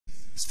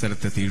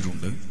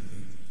സ്ഥലത്തെത്തിയിട്ടുണ്ട്.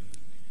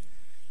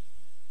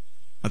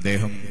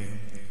 അദ്ദേഹം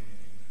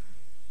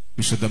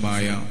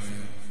വിശുദ്ധമായ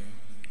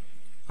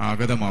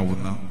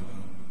ആഗതമാവുന്ന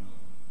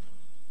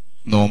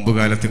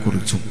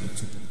നോമ്പുകാലത്തെക്കുറിച്ചും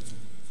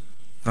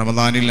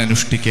റമദാനിൽ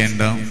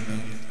അനുഷ്ഠിക്കേണ്ട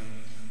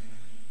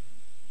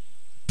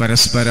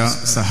പരസ്പര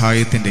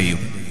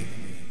സഹായത്തിൻ്റെയും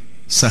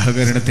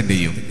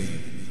സഹകരണത്തിൻ്റെയും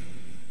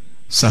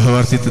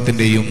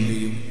സഹവർത്തിത്വത്തിൻ്റെയും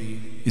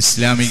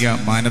ഇസ്ലാമിക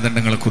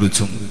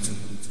മാനദണ്ഡങ്ങളെക്കുറിച്ചും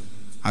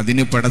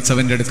അതിന്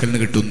പടച്ചവന്റെ അടുക്കൽ നിന്ന്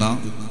കിട്ടുന്ന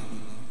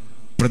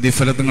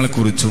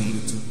പ്രതിഫലങ്ങളെക്കുറിച്ചും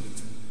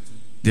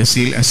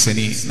ജസീൽ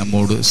അസ്സനി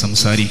നമ്മോട്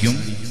സംസാരിക്കും.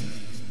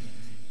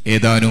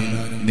 ഏതാനും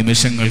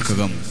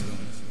നിമിഷങ്ങൾക്കകം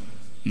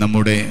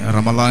നമ്മുടെ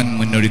റമദാൻ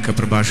മുന്നൊരുക്ക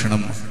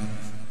പ്രഭാഷണം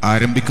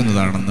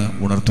ആരംഭിക്കുന്നതാണെന്ന്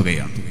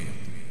ഉണർത്തുകയാണ്.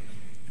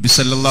 നബി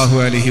സല്ലല്ലാഹു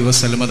അലൈഹി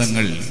വസല്ലമ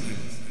തങ്ങൾ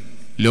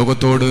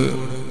ലോകത്തോട്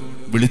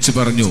വിളിച്ചു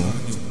പറഞ്ഞു,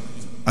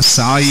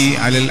 അസ്സായി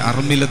അലൽ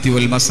അർമിലത്തി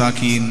വൽ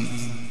മസാക്കീൻ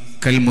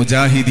കൽ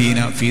മുജാഹിദീന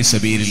ഫീ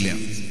സബീലില്ലാ.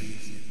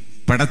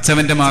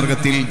 പടച്ചവന്റെ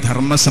മാർഗത്തിൽ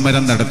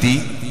ധർമ്മസമരം നടത്തി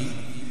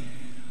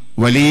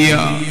വലിയ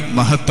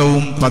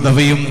മഹത്വവും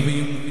പദവിയും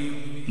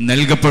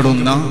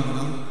നൽകപ്പെടുന്ന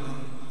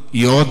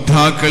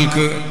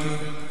യോദ്ധാക്കൾക്ക്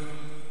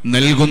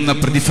നൽകുന്ന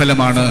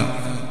പ്രതിഫലമാണ്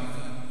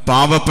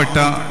പാവപ്പെട്ട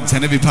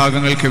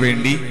ജനവിഭാഗങ്ങൾക്ക്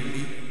വേണ്ടി,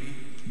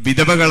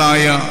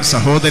 വിധവകളായ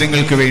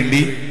സഹോദരങ്ങൾക്ക്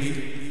വേണ്ടി,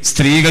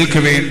 സ്ത്രീകൾക്ക്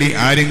വേണ്ടി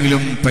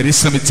ആരെങ്കിലും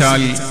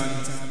പരിശ്രമിച്ചാൽ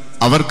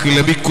അവർക്ക്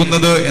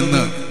ലഭിക്കുന്നത്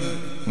എന്ന്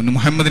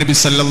മുഹമ്മദ് നബി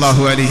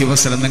സല്ലല്ലാഹു അലൈഹി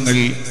വസല്ലം തങ്ങൾ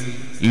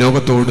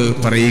ലോകത്തോട്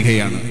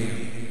പറയുകയാണ്.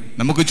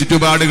 നമുക്ക്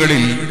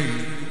ചുറ്റുപാടുകളിൽ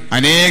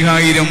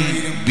അനേകായിരം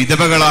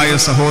വിധവകളായ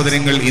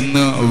സഹോദരങ്ങൾ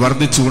ഇന്ന്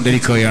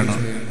വർദ്ധിച്ചുകൊണ്ടിരിക്കുകയാണ്.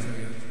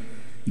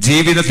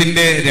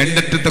 ജീവിതത്തിന്റെ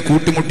രണ്ടറ്റത്തെ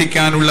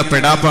കൂട്ടുമുട്ടിക്കാനുള്ള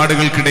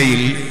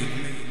പെടാപ്പാടുകൾക്കിടയിൽ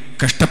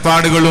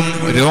കഷ്ടപ്പാടുകളും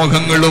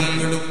രോഗങ്ങളും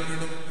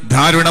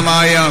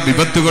ദാരുണമായ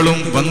വിപത്തുകളും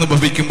വന്നു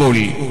ഭവിക്കുമ്പോൾ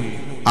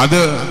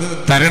അത്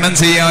തരണം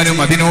ചെയ്യാനും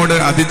അതിനോട്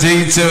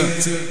അതിജയിച്ച്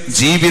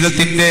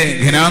ജീവിതത്തിന്റെ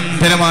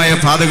ഘനാന്തരമായ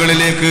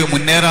പാതകളിലേക്ക്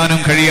മുന്നേറാനും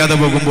കഴിയാതെ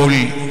പോകുമ്പോൾ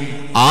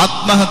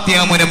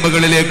ആത്മഹത്യാ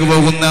മുനമ്പുകളിലേക്ക്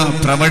പോകുന്ന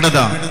പ്രവണത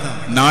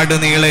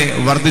നാടുനീളെ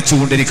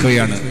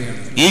വർദ്ധിച്ചുകൊണ്ടിരിക്കുകയാണ്.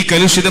 ഈ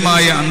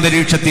കലുഷിതമായ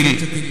അന്തരീക്ഷത്തിൽ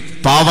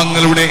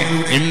പാവങ്ങളുടെ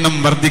എണ്ണം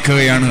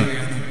വർദ്ധിക്കുകയാണ്,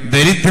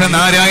 ദരിദ്ര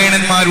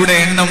നാരായണന്മാരുടെ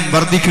എണ്ണം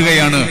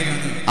വർദ്ധിക്കുകയാണ്.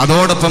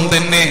 അതോടൊപ്പം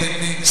തന്നെ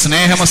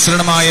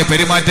സ്നേഹമസൃണമായ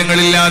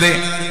പെരുമാറ്റങ്ങളില്ലാതെ,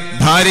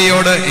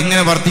 ഭാര്യയോട്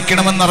എങ്ങനെ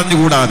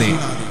വർദ്ധിക്കണമെന്നറിഞ്ഞുകൂടാതെ,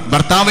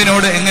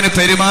 ഭർത്താവിനോട് എങ്ങനെ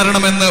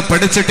പെരുമാറണമെന്ന്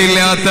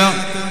പഠിച്ചിട്ടില്ലാത്ത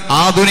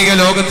ആധുനിക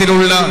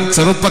ലോകത്തിലുള്ള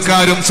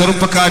ചെറുപ്പക്കാരും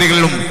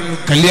ചെറുപ്പക്കാരികളും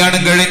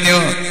കല്യാണം കഴിഞ്ഞ്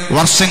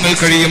വർഷങ്ങൾ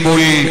കഴിയുമ്പോൾ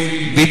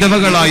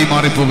വിധവകളായി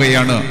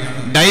മാറിപ്പോവുകയാണ്.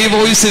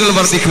 ഡൈവോഴ്സുകൾ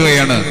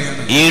വർദ്ധിക്കുകയാണ്.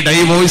 ഈ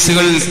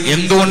ഡൈവോഴ്സുകൾ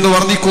എന്തുകൊണ്ട്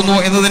വർദ്ധിക്കുന്നു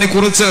എന്നതിനെ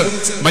കുറിച്ച്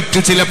മറ്റു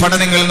ചില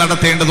പഠനങ്ങൾ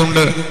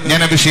നടത്തേണ്ടതുണ്ട്. ഞാൻ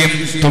ആ വിഷയം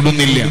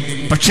തൊടുന്നില്ല.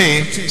 പക്ഷേ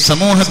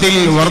സമൂഹത്തിൽ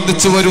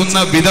വർദ്ധിച്ചു വരുന്ന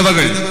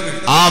വിധവകൾ,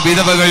 ആ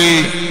വിധവകൾ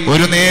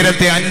ഒരു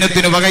നേരത്തെ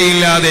അന്നത്തിന്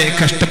വകയില്ലാതെ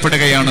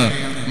കഷ്ടപ്പെടുകയാണ്.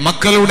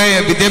 മക്കളുടെ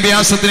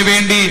വിദ്യാഭ്യാസത്തിന്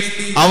വേണ്ടി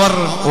അവർ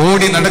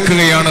ഓടി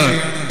നടക്കുകയാണ്,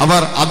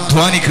 അവർ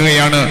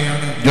അധ്വാനിക്കുകയാണ്.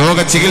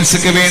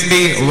 രോഗചികിത്സയ്ക്ക്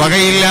വേണ്ടി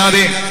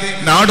വകയില്ലാതെ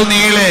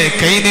നാടുനീളെ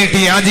കൈനീട്ടി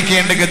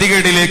യാചിക്കേണ്ട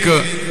ഗതികേടിലേക്ക്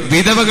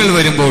വിധവകൾ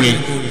വരുമ്പോൾ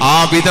ആ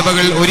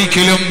വിധവകൾ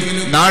ഒരിക്കലും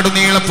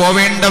നാടുനീളെ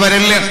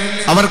പോവേണ്ടവരല്ല,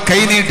 അവർ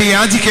കൈനീട്ടി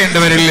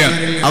യാചിക്കേണ്ടവരല്ല.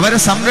 അവരെ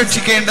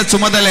സംരക്ഷിക്കേണ്ട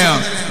ചുമതല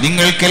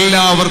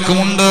നിങ്ങൾക്കെല്ലാവർക്കും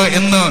ഉണ്ട്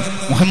എന്ന്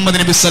മുഹമ്മദ്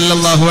നബി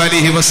സല്ലല്ലാഹു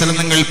അലൈഹി വസല്ലം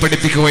നിങ്ങൾ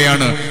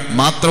പഠിപ്പിക്കുകയാണ്.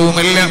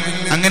 മാത്രവുമല്ല,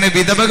 അങ്ങനെ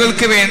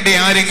വിധവകൾക്ക് വേണ്ടി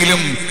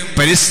ആരെങ്കിലും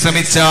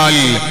പരിശ്രമിച്ചാൽ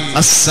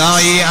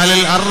അസ്സായി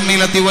അലൽ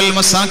അർമിലതി വൽ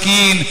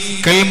മസാകീൻ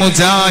കൽ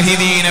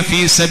മുജാഹിദീന ഫീ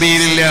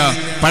സബീലില്ലാ,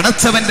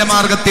 പടച്ചവന്റെ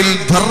മാർഗത്തിൽ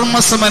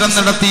ധർമ്മസമരം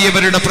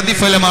നടത്തിയവരുടെ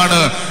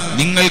പ്രതിഫലമാണ്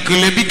നിങ്ങൾക്ക്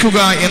ലഭിക്കുക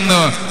എന്ന്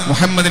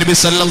മുഹമ്മദ് നബി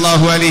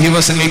സല്ലല്ലാഹു അലൈഹി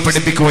വസല്ലം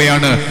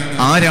പഠിപ്പിക്കുകയാണ്.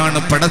 ആരാണ്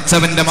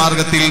പടച്ചവന്റെ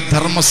മാർഗത്തിൽ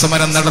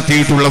ധർമ്മസമരം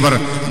നടത്തിയിട്ടുള്ളവർ?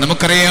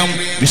 നമുക്കറിയാം,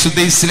 വിശുദ്ധ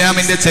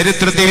ഇസ്ലാമിന്റെ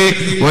ചരിത്രത്തിൽ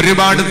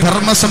ഒരുപാട്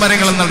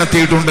ധർമ്മസമരങ്ങൾ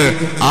നടത്തിയിട്ടുണ്ട്.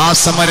 ആ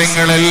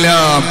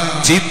സമരങ്ങളെല്ലാം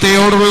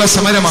ചീത്തയോടുള്ള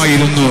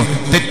സമരമായിരുന്നു,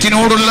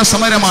 തെറ്റിനോടുള്ള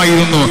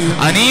സമരമായിരുന്നു,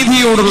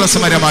 അനീതിയോടുള്ള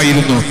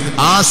സമരമായിരുന്നു.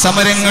 ആ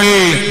സമരങ്ങൾ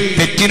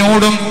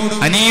തെറ്റിനോടും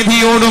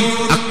അനീതിയോടും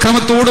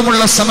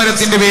അക്രമത്തോടുമുള്ള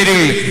സമരത്തിന്റെ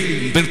പേരിൽ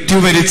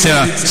മൃത്യുവരിച്ച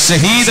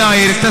ഷഹീദായ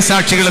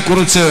രക്തസാക്ഷികളെ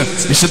കുറിച്ച്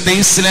വിശുദ്ധ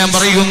ഇസ്ലാം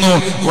പറയുന്നു,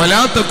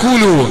 വലാ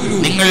തഖൂലു,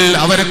 നിങ്ങൾ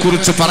അവരെ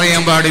കുറിച്ച്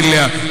പറയാൻ പാടില്ല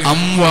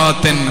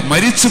അംവാതൻ,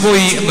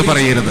 മരിച്ചുപോയി എന്ന്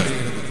പറയരുത്.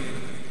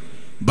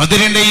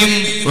 ബദറിന്റെയും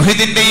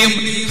ഉഹദിന്റെയും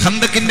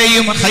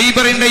ഖന്തക്കിന്റെയും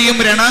ഖൈബറിന്റെയും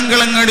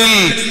രണാങ്കളങ്ങളിൽ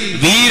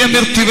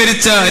വീരമൃത്യു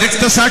വരിച്ച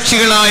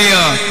രക്തസാക്ഷികളായ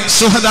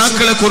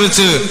സുഹദാക്കളെ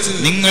കുറിച്ച്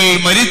നിങ്ങൾ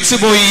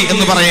മരിച്ചുപോയി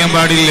എന്ന് പറയാൻ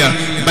പാടില്ല.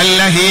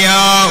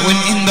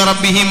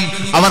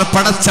 അവർ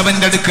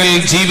പടച്ചവന്റെ അടുക്കൽ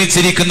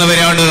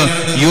ജീവിച്ചിരിക്കുന്നവരാണ്.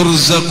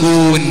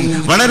 യുർസഖൂൻ,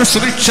 വളരെ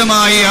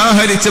സുഭിക്ഷമായി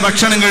ആഹരിച്ച്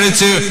ഭക്ഷണം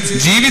കഴിച്ച്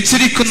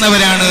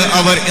ജീവിച്ചിരിക്കുന്നവരാണ്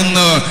അവർ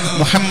എന്ന്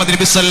മുഹമ്മദ്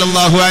നബി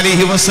സല്ലല്ലാഹു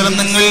അലൈഹി വസല്ലം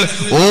നിങ്ങൾ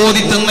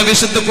ഓതി തന്ന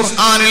വിശുദ്ധ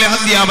ഖുർആനിലെ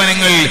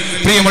അധ്യാപനങ്ങൾ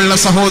പ്രിയമുള്ള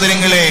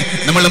സഹോദരങ്ങളെ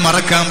നമ്മൾ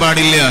മറക്കാൻ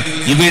പാടില്ല.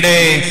 ഇവിടെ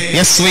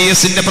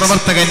SYSന്റെ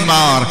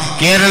പ്രവർത്തകന്മാർ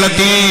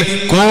കേരളത്തിൽ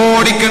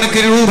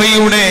കോടിക്കണക്കിന്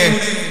രൂപയുടെ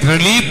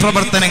റിലീഫ്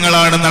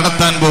പ്രവർത്തനങ്ങളാണ്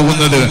നടത്താൻ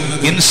പോകുന്നത്.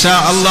 ഇൻഷാ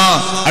അല്ലാഹ്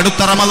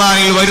അടുത്ത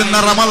റമദാനിൽ, വരുന്ന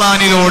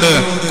റമദാനിലോട്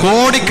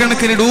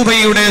കോടിക്കണക്കിന്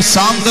രൂപയുടെ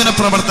സാന്ത്വന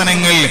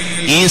പ്രവർത്തനങ്ങൾ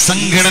ഈ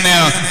സംഘടന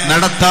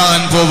നടത്താൻ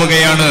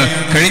പോവുകയാണ്.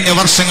 കഴിഞ്ഞ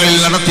വർഷങ്ങളിൽ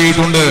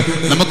നടത്തിയിട്ടുണ്ട്.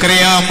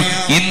 നമുക്കറിയാം,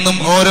 ഇന്നും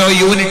ഓരോ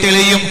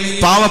യൂണിറ്റിലെയും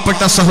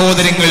പാവപ്പെട്ട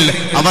സഹോദരങ്ങൾ,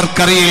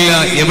 അവർക്കറിയില്ല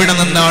എവിടെ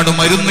നിന്നാണ്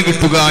മരുന്ന്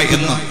കിട്ടുക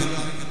എന്ന്.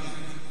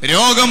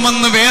 രോഗം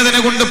വന്ന് വേദന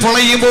കൊണ്ട്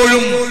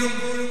പൊളയുമ്പോഴും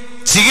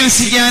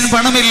ചികിത്സിക്കാൻ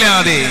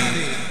പണമില്ലാതെ,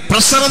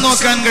 പ്രഷർ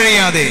നോക്കാൻ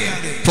കഴിയാതെ,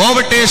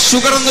 പോവട്ടെ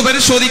ഷുഗർ ഒന്ന്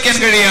പരിശോധിക്കാൻ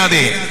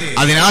കഴിയാതെ,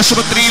 അതിന്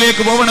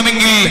ആശുപത്രിയിലേക്ക്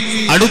പോകണമെങ്കിൽ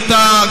അടുത്ത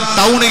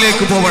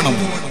ടൗണിലേക്ക് പോകണം.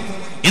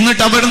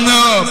 എന്നിട്ട് അവിടുന്ന്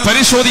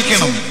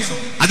പരിശോധിക്കണം,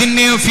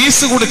 അതിന്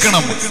ഫീസ്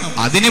കൊടുക്കണം.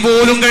 അതിന്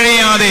പോലും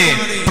കഴിയാതെ,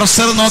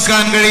 പ്രഷർ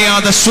നോക്കാൻ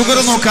കഴിയാതെ, ഷുഗർ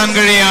നോക്കാൻ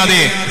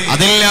കഴിയാതെ,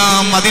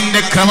 അതെല്ലാം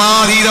അതിന്റെ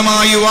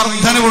ക്രമാതീതമായി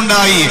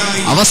വർധനവുണ്ടായി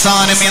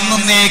അവസാനം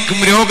എന്നേക്കും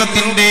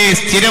രോഗത്തിന്റെ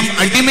സ്ഥിരം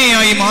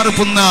അടിമയായി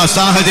മാറുന്ന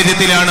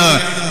സാഹചര്യത്തിലാണ്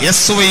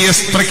SYS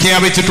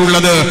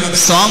പ്രഖ്യാപിച്ചിട്ടുള്ളത്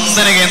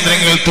സാന്ത്വന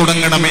കേന്ദ്രങ്ങൾ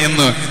തുടങ്ങണം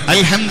എന്ന്.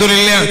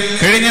 അൽഹംദുലില്ലാഹ്,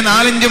 കഴിഞ്ഞ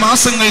 4-5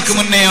 മാസങ്ങൾക്ക്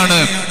മുന്നെയാണ്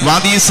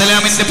വാദി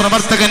സലാമിന്റെ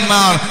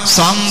പ്രവർത്തകന്മാർ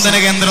സാന്ത്വന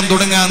കേന്ദ്രം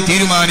തുടങ്ങാൻ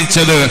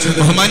തീരുമാനിച്ചത്.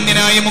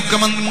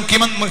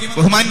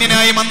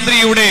 ബഹുമാന്യനായ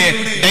മന്ത്രിയുടെ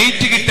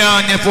ഡേറ്റ്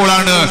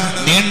കിട്ടാഞ്ഞപ്പോഴാണ്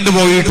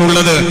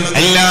നീണ്ടുപോയിട്ടുള്ളത്.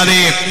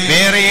 അല്ലാതെ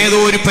വേറെ ഏതോ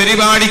ഒരു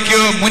പരിപാടിക്ക്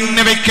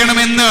മുന്നേ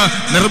വെക്കണമെന്ന്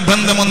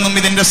നിർബന്ധമൊന്നും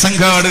ഇതിന്റെ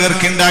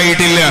സംഘാടകർക്ക്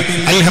ഉണ്ടായിട്ടില്ല.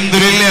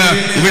 അൽഹംദുലില്ലാഹ്,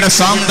 ഇവിടെ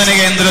സാന്ത്വന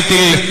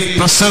കേന്ദ്രത്തിൽ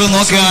പ്രഷർ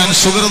നോക്കാൻ,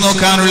 ഷുഗർ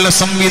നോക്കാനുള്ള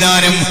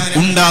സംവിധാനം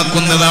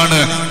ഉണ്ടാക്കുന്നതാണ്.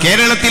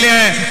 കേരളത്തിലെ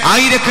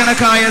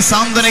ആയിരക്കണക്കായ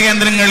സാന്ത്വന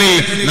കേന്ദ്രങ്ങളിൽ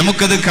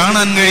നമുക്കത്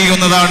കാണാൻ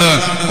കഴിയുന്നതാണ്.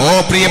 ഓ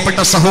പ്രിയപ്പെട്ട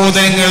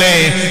സഹോദരങ്ങളെ,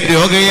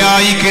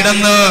 രോഗിയായി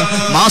കിടന്ന്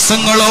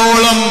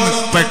മാസങ്ങളോളം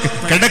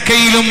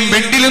കിടക്കയിലും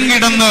ബെഡിലും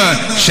കിടന്ന്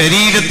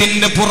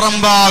ശരീരത്തിന്റെ പുറം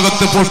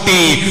ഭാഗത്ത് പൊട്ടി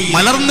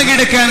മലർന്നു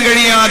കിടക്കാൻ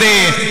കഴിയാതെ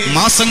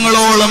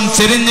മാസങ്ങളോളം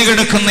ചെരിഞ്ഞു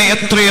കിടക്കുന്ന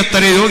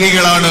എത്രയെത്ര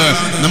രോഗികളാണ്.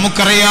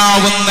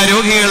 നമുക്കറിയാവുന്ന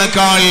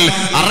രോഗികളെക്കാൾ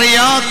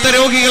അറിയാത്ത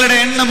രോഗികളുടെ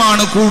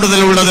എണ്ണമാണ്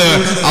കൂടുതലുള്ളത്.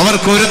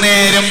 അവർക്ക്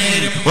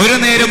ഒരു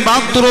നേരം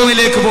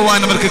ബാത്റൂമിലേക്ക് പോകാൻ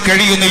അവർക്ക്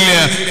കഴിയുന്നില്ല.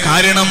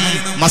 കാരണം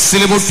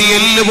മസിൽ പൊട്ടി,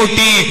 എല്ല്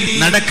പൊട്ടി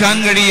നടക്കാൻ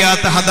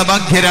കഴിയാത്ത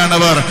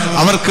ഹതഭാഗ്യരാണവർ.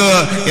 അവർക്ക്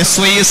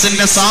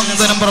SYSന്റെ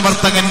സാന്ത്വനം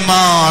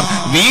പ്രവർത്തകന്മാർ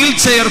വീൽ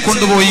ചെയർ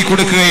കൊണ്ടുപോയി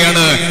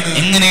കൊടുക്കുകയാണ്.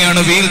 എങ്ങനെയാണ്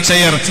വീൽ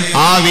ചെയർ?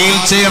 ആ വീൽ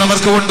ചെയർ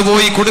അവർക്ക്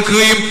കൊണ്ടുപോയി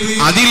കൊടുക്കുകയും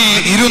അതിൽ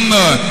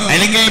ഇരുന്ന്,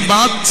 അല്ലെങ്കിൽ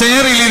ബാത്ത്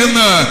ചെയറിൽ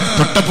ഇരുന്ന്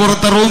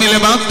തൊട്ടപ്പുറത്തെ റൂമിലെ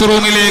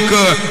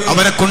ബാത്റൂമിലേക്ക്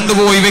അവരെ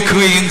കൊണ്ടുപോയി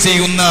വെക്കുകയും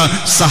ചെയ്യുന്ന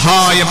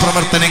സഹായ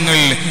പ്രവർത്തനങ്ങൾ.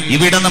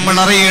 ഇവിടെ നമ്മൾ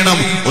അറിയണം,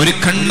 ഒരു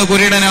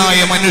കണ്ണുകുരുടനായ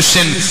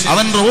മനുഷ്യൻ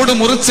അവൻ റോഡ്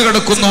മുറിച്ചു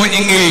കിടക്കുന്നു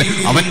എങ്കിൽ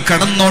അവൻ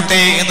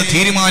കടന്നോട്ടെ എന്ന്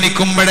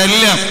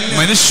തീരുമാനിക്കുമ്പോഴല്ല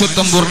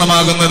മനുഷ്യത്വം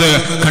പൂർണ്ണമാകുന്നത്.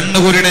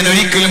 കണ്ണുകുരുടൻ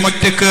ഒരിക്കലും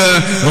ഒറ്റക്ക്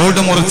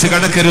റോഡ് മുറിച്ച്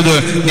കടക്കരുത്,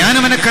 ഞാൻ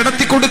അവനെ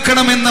കടത്തി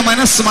കൊടുക്കണമെന്ന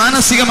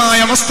മാനസികമായ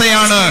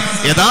അവസ്ഥയാണ്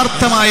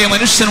യഥാർത്ഥമായ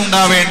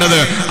മനുഷ്യനുണ്ടാവേണ്ടത്.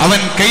 അവൻ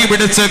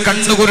കൈപിടിച്ച്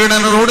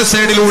കണ്ണുകുരുടൻ റോഡ്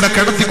സൈഡിലൂടെ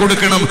കടത്തി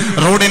കൊടുക്കണം,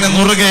 റോഡിന്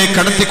മുറുകെ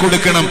കടത്തി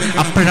കൊടുക്കണം.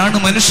 അപ്പോഴാണ്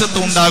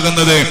മനുഷ്യത്വം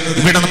ഉണ്ടാകുന്നത്.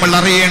 ഇവിടെ നമ്മൾ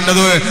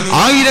അറിയേണ്ടത്,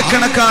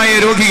 ആയിരക്കണക്കായ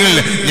രോഗികൾ,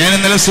 ഞാൻ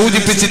ഇന്നലെ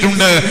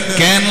സൂചിപ്പിച്ചിട്ടുണ്ട്,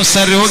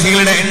 ക്യാൻസർ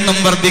രോഗികളുടെ എണ്ണം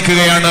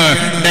വർദ്ധിക്കുകയാണ്,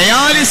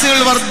 ഡയാലിസുകൾ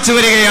വർദ്ധിച്ചു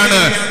വരികയാണ്.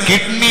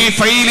 കിഡ്നി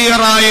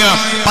ഫെയിലിയറായ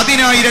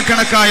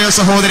 10,000-കണക്കായ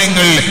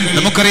സഹോദരങ്ങൾ.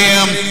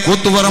 നമുക്കറിയാം,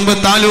 കൂത്തുപറമ്പ്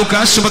താലൂക്ക്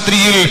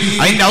ആശുപത്രിയിൽ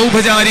അതിന്റെ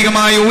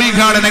ഔപചാരികമായ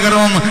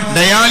ഉദ്ഘാടനകർമ്മം,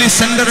 ഡയാലിസ്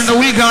സെന്ററിന്റെ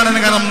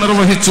ഉദ്ഘാടനകർമ്മം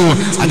നിർവഹിച്ചു.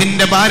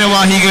 അതിന്റെ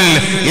ഭാരവാഹികൾ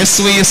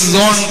SYS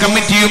സോൺ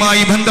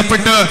കമ്മിറ്റിയുമായി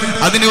ബന്ധപ്പെട്ട്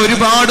അതിന്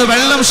ഒരുപാട്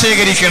വെള്ളം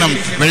ശേഖരിക്കണം.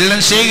 വെള്ളം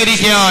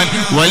ശേഖരിക്കാൻ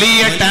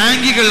വലിയ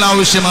ടാങ്കികൾ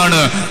ആവശ്യമാണ്.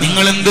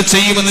 നിങ്ങൾ എന്ത്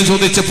ചെയ്യുമെന്ന്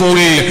ചോദിച്ചപ്പോൾ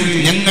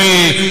ഞങ്ങൾ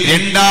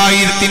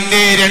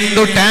 2000-ന്റെ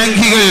 2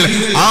 ടാങ്കികൾ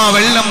ആ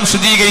വെള്ളം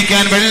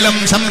ശുചീകരിക്കാൻ, വെള്ളം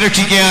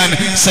സംരക്ഷിക്കാൻ,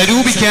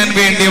 സ്വരൂപിക്കാൻ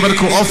വേണ്ടി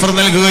അവർക്ക് ഓഫർ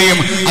നൽകുകയും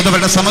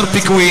അതവരുടെ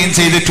സമർപ്പിക്കുകയും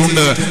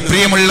ചെയ്തിട്ടുണ്ട്.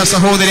 പ്രിയമുള്ള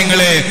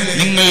സഹോദരങ്ങളെ,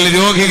 നിങ്ങൾ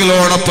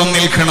രോഗികളോടൊപ്പം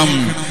നിൽക്കണം,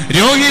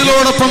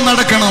 രോഗികളോടൊപ്പം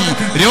നടക്കണം,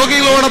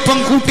 രോഗികളോടൊപ്പം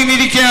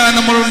കൂട്ടിനിരിക്കാൻ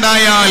നമ്മൾ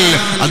ഉണ്ടായാൽ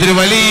അതൊരു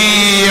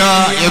വലിയ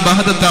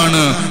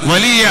ഇബാദത്താണ്,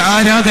 വലിയ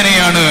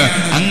ആരാധനയാണ്.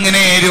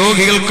 അങ്ങനെ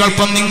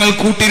രോഗികൾക്കൊപ്പം നിങ്ങൾ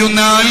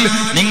കൂട്ടിരുന്നാൽ,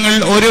 നിങ്ങൾ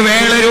ഒരു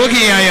വേള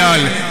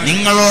രോഗിയായാൽ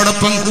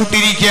നിങ്ങളോടൊപ്പം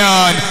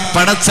കൂട്ടിരിക്കാൻ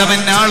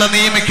പടച്ചവൻ ആളെ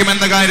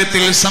നിയമിക്കുമെന്ന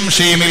കാര്യത്തിൽ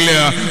സംശയമില്ല.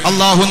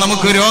 അള്ളാഹു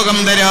നമുക്ക് രോഗം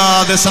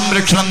തരാതെ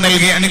സംരക്ഷണം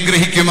നൽകി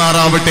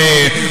അനുഗ്രഹിക്കുമാറാവട്ടെ.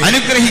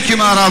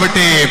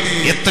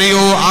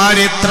 എത്രയോ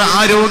എത്ര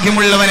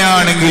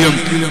ആരോഗ്യമുള്ളവനാണെങ്കിലും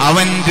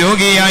അവൻ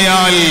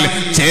രോഗിയായാൽ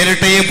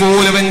ചേരട്ടയെ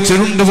പോലെ അവൻ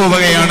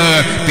ചുരുണ്ടുപോവുകയാണ്.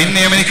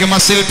 പിന്നെ അവനിക്ക്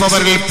മസിൽ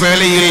പവറിൽ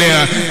വിലയില്ല,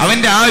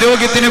 അവന്റെ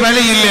ആരോഗ്യത്തിന്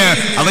വിലയില്ല,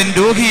 അവൻ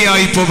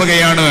രോഗിയായി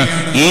പോവുകയാണ്.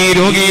 ഈ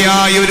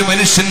രോഗിയായ ഒരു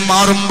മനുഷ്യൻ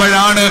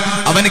മാറുമ്പോഴാണ്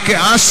അവനക്ക്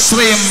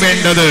ആശ്രയം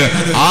വേണ്ടത്.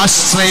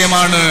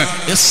 ആശ്രയമാണ്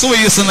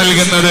SYS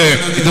നൽകുന്നത്.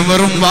 ഇത്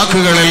വെറും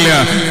വാക്കുകളല്ല.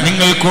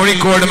 നിങ്ങൾ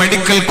കോഴിക്കോട്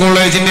മെഡിക്കൽ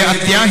കോളേജിന്റെ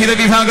അത്യാഹിത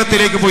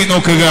വിഭാഗത്തിലേക്ക് പോയി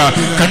നോക്കുക.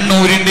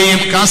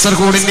 കണ്ണൂരിന്റെയും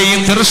കാസർഗോഡിന്റെയും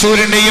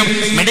തൃശ്ശൂരിന്റെയും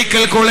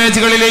മെഡിക്കൽ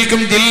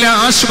കോളേജുകളിലേക്കും ജില്ലാ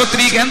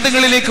ആശുപത്രി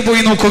കേന്ദ്രങ്ങളിലേക്ക്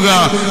പോയി നോക്കുക.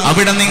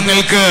 അവിടെ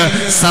നിങ്ങൾക്ക്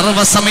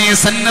സർവസമയ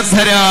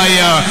സന്നദ്ധരായ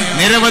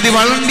നിരവധി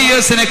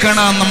വളണ്ടിയേഴ്സിനെ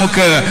കാണാം.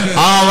 നമുക്ക്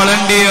ആ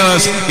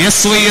വളണ്ടിയേഴ്സ്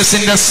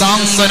SYSന്റെ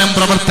സാന്ത്വനം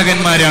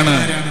പ്രവർത്തകന്മാരാണ്.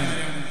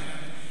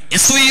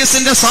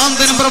 SYSന്റെ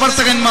സാന്ത്വനം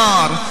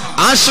പ്രവർത്തകന്മാർ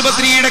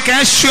ആശുപത്രിയുടെ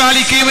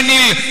കാഷ്വാലിറ്റിക്ക്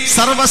മുന്നിൽ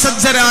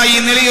സർവസജ്ജരായി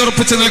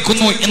നിലയുറപ്പിച്ചു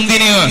നിൽക്കുന്നു.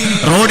 എന്തിന്?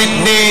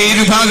 റോഡിന്റെ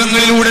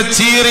ഇരുഭാഗങ്ങളിലൂടെ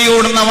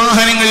ചീറിയോടുന്ന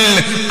വാഹനങ്ങളിൽ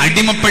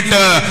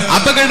അടിമപ്പെട്ട്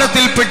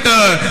അപകടത്തിൽപ്പെട്ട്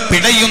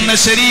പിടയുന്ന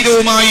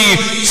ശരീരവുമായി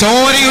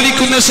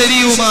ചോരയൊലിക്കുന്ന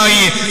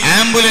ശരീരവുമായി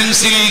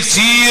ആംബുലൻസിൽ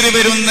ചീറി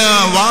വരുന്ന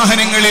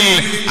വാഹനങ്ങളിൽ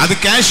അത്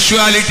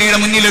കാഷ്വാലിറ്റിയുടെ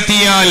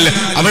മുന്നിലെത്തിയാൽ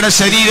അവിടെ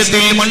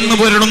ശരീരത്തിൽ മണ്ണ്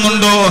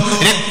പുരടുന്നുണ്ടോ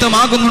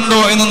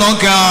രക്തമാകുന്നുണ്ടോ എന്ന്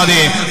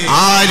നോക്കാതെ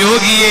ആ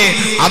രോഗിയെ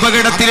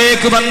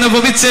അപകടത്തിലേക്ക് വന്ന്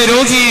ഭവിച്ച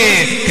രോഗിയെ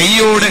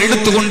കൈയോടെ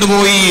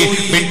എടുത്തുകൊണ്ടുപോയി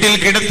ബെഡിൽ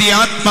കിടത്തി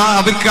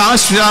അവർക്ക്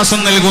ആശ്വാസം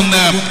നൽകുന്ന,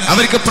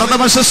 അവർക്ക്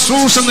പ്രഥമ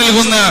ശുശ്രൂഷ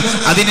നൽകുന്ന,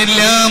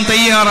 അതിനെല്ലാം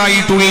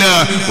തയ്യാറായിട്ടുള്ള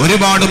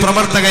ഒരുപാട്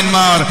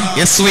പ്രവർത്തകന്മാർ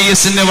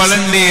SYSന്റെ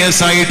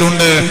വളണ്ടിയേഴ്സ്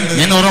ആയിട്ടുണ്ട്.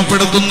 ഞാൻ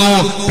ഓർമ്മപ്പെടുത്തുന്നു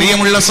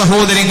പ്രിയമുള്ള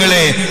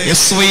സഹോദരങ്ങളെ,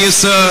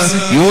 SYS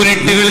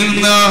യൂണിറ്റുകളിൽ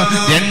നിന്ന്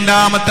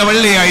രണ്ടാമത്തെ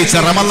വെള്ളിയാഴ്ച,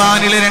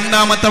 റമദാനിലെ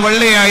രണ്ടാമത്തെ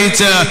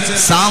വെള്ളിയാഴ്ച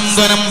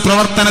സാന്ത്വനം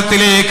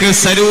പ്രവർത്തനത്തിലേക്ക്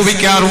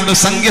സ്വരൂപിക്കാറുണ്ട്,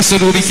 സംഖ്യ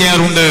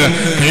സ്വരൂപിക്കാറുണ്ട്.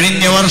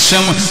 കഴിഞ്ഞ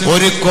വർഷം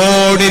 1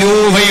 കോടി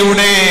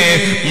രൂപയുടെ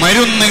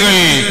മരുന്നുകൾ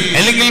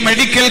അല്ലെങ്കിൽ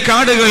മെഡിക്കൽ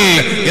കാർഡുകൾ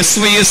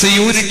SYS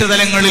യൂണിറ്റ്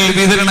തലങ്ങളിൽ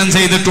വിതരണം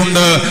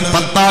ചെയ്തിട്ടുണ്ട്.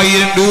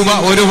 10,000 രൂപ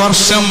ഒരു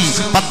വർഷം,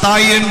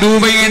 10,000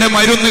 രൂപയുടെ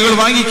മരുന്നുകൾ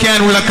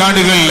വാങ്ങിക്കാനുള്ള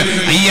കാർഡുകൾ,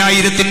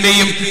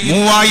 5,000-ന്റെയും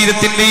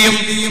 3,000-ന്റെയും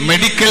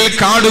മെഡിക്കൽ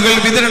കാർഡുകൾ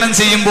വിതരണം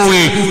ചെയ്യുമ്പോൾ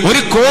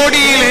 1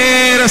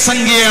 കോടിയിലേറെ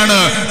സംഖ്യയാണ്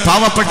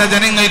പാവപ്പെട്ട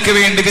ജനങ്ങൾക്ക്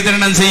വേണ്ടി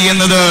വിതരണം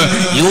ചെയ്യുന്നത്.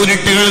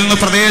 യൂണിറ്റുകളിൽ നിന്ന്,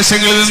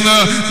 പ്രദേശങ്ങളിൽ നിന്ന്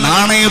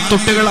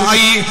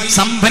നാണയത്തൊട്ടുകളായി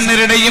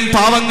സമ്പന്നരുടെയും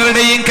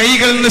പാവങ്ങളുടെയും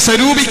കൈകളിൽ നിന്ന്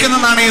സ്വരൂപിക്കുന്ന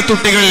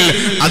നാണയത്തൊട്ടികൾ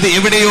അത്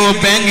എവിടെയോ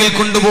ബാങ്കിൽ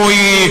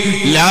കൊണ്ടുപോയി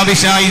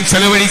ലാവിഷായി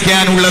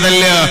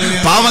ചെലവഴിക്കാനുള്ളതല്ല,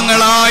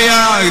 പാവങ്ങളായ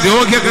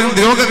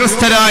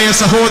രോഗഗ്രസ്തരായ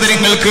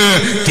സഹോദരങ്ങൾക്ക്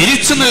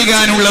തിരിച്ചു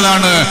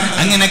നൽകാനുള്ളതാണ്.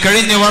 അങ്ങനെ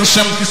കഴിഞ്ഞ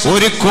വർഷം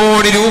 1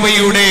 കോടി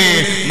രൂപയുടെ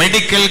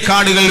മെഡിക്കൽ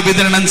കാർഡുകൾ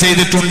വിതരണം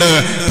ചെയ്തിട്ടുണ്ട്.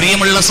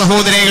 പ്രിയമുള്ള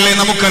സഹോദരങ്ങളെ,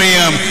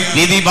 നമുക്കറിയാം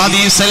വിധി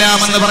ബാദി സലാം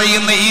എന്ന്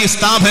പറയുന്ന ഈ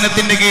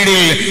സ്ഥാപനത്തിന്റെ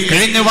കീഴിൽ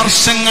കഴിഞ്ഞ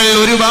വർഷങ്ങൾ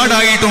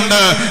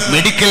ഒരുപാടായിട്ടുണ്ട്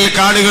മെഡിക്കൽ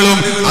കാർഡുകളും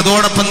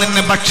അതോടൊപ്പം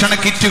തന്നെ ഭക്ഷണ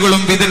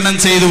കിറ്റുകളും വിതരണം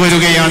ചെയ്തു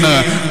വരികയാണ്.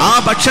 ആ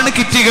ഭക്ഷണ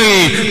കിറ്റുകൾ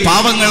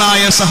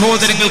പാവങ്ങളായ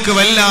സഹോദരങ്ങൾക്ക്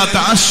വല്ലാത്ത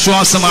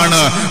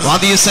ആശ്വാസമാണ്.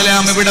 വാദി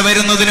സലാം ഇവിടെ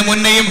വരുന്നതിന്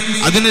മുന്നേയും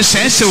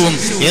അതിനുശേഷവും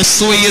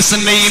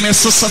SYSന്റെയും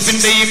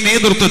SSFന്റെയും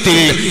നേതൃത്വത്തിൽ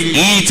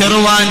ഈ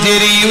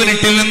ചെറുവാഞ്ചേരി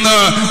യൂണിറ്റിൽ നിന്ന്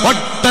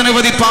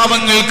ഒട്ടനവധി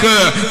പാവങ്ങൾക്ക്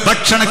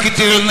ഭക്ഷണ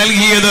കിറ്റുകൾ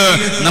നൽകിയത്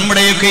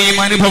നമ്മുടെയൊക്കെയും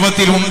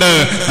അനുഭവത്തിലുണ്ട്.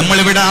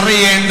 നമ്മളിവിടെ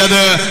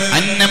അറിയേണ്ടത്,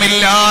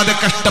 അന്നമില്ലാതെ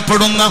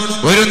കഷ്ടപ്പെടുന്ന,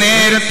 ഒരു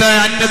നേരത്തെ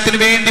അന്നത്തിന്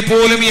വേണ്ടി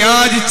പോലും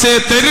യാചിച്ച്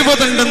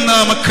തെരുവതുണ്ടെന്ന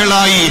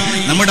മക്കളായി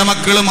നമ്മുടെ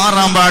മക്കൾ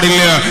മാറാൻ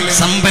പാടില്ല.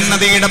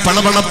 സമ്പന്നതയുടെ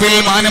പളപളപ്പിൽ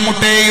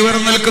മാനമുട്ടയെ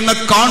ഉയർന്നു നിൽക്കുന്ന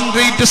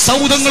കോൺക്രീറ്റ്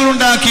സൗധങ്ങൾ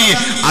ഉണ്ടാക്കി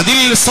അതിൽ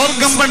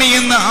സ്വർഗം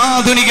പണിയുന്ന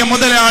ആധുനിക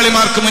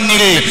മുതലാളിമാർക്ക്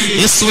മുന്നിൽ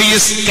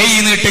SYS കൈ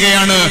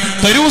നീട്ടുകയാണ്.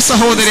 തരൂ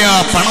സഹോദര,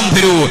 പണം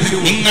തരൂ.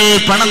 നിങ്ങൾ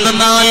പണം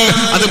തന്നാൽ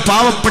അത്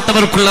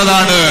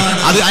പാവപ്പെട്ടവർക്കുള്ളതാണ്,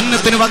 അത്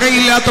അന്നത്തിന്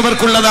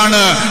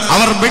വകയില്ലാത്തവർക്കുള്ളതാണ്.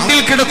 അവർ ബെഡിൽ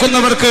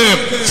കിടക്കുന്നവർക്ക്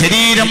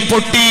ശരീരം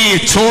പൊട്ടി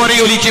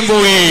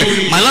ചോരയൊലിക്കുമ്പോൾ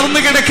മലർന്നു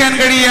കിടക്കാൻ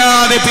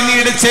കഴിയാതെ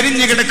പിന്നീട്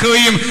ചെരിഞ്ഞു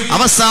കിടക്കുകയും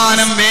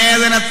അവസാനം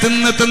വേദന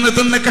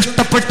തിന്ന്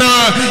കഷ്ടപ്പെട്ട്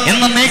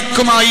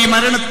എന്നേക്കുമായി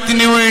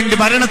മരണത്തിന്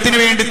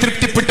വേണ്ടി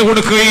തൃപ്തിപ്പെട്ടു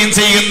കൊടുക്കുകയും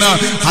ചെയ്യുന്ന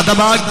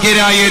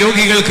ഹതഭാഗ്യരായ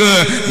രോഗികൾക്ക്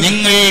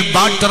നിങ്ങൾ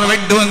വാട്ടർ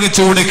ബെഡ്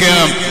വാങ്ങിച്ചു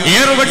കൊടുക്കാം,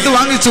 എയർ ബെഡ്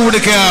വാങ്ങിച്ചു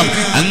കൊടുക്കാം.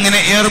 അങ്ങനെ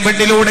എയർ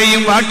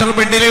ബെഡിലൂടെയും വാട്ടർ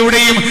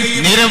ബെഡിലൂടെയും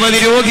നിരവധി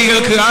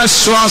രോഗികൾക്ക്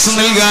ആശ്വാസം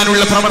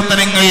നൽകാനുള്ള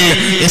പ്രവർത്തനങ്ങൾ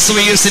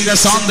SYSന്റെ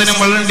സാന്ത്വനം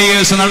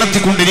വളണ്ടിയേഴ്സ്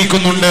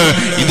നടത്തിക്കൊണ്ടിരിക്കുന്നുണ്ട്.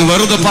 ഇത്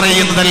വെറുതെ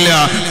പറയുന്നതല്ല.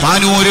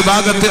 പാനൂര്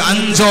ഭാഗത്ത്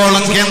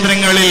 5ഓളം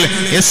കേന്ദ്രങ്ങളിൽ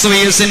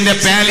SYSന്റെ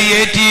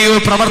പാലിയേറ്റീവ്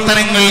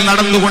പ്രവർത്തനങ്ങൾ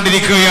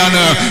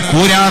നടന്നുകൊണ്ടിരിക്കുകയാണ്.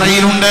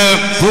 കൂരാറയിലുണ്ട്,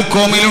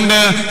 പൂക്കോമിലുണ്ട്,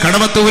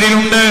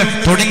 കടവത്തൂരിലുണ്ട്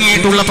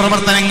തുടങ്ങിയിട്ടുള്ള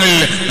പ്രവർത്തനങ്ങൾ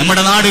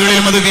നമ്മുടെ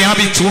നാടുകളിലും അത്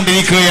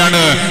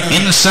വ്യാപിച്ചുകൊണ്ടിരിക്കുകയാണ്.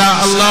 ഇൻഷാ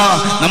അല്ലാഹ്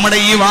നമ്മുടെ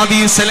ഈ വാദി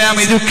സലാം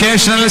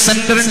എഡ്യൂക്കേഷണൽ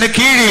സെന്ററിന്റെ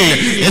കീഴിൽ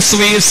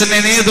SYSന്റെ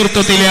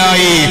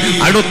നേതൃത്വത്തിലായി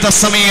അടുത്ത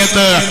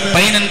സമയത്ത്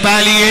പൈനൻ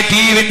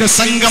പാലിയേറ്റീവിന്റെ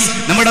സംഘം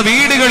നമ്മുടെ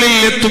വീടുകളിൽ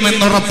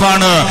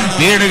എത്തുമെന്നുറപ്പാണ്.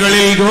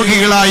 വീടുകളിൽ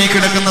രോഗികളായി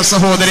കിടക്കുന്ന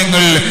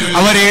സഹോദരങ്ങൾ,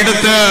 അവരെ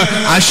എടുത്ത്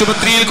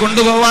ആശുപത്രിയിൽ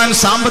കൊണ്ടുപോകാൻ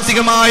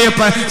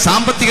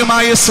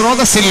സാമ്പത്തികമായ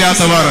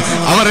സ്രോതസ്സില്ലാത്തവർ,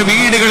 അവർ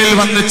വീടുകളിൽ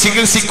വന്ന്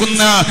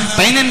ചികിത്സിക്കുന്ന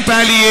പൈനൻ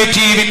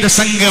പാലിയേറ്റീവിന്റെ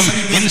സംഘം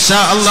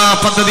ഇൻഷാ അല്ലാഹ്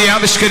പദ്ധതി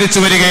ആവിഷ്കരിച്ചു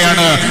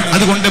വരികയാണ്.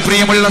 അതുകൊണ്ട്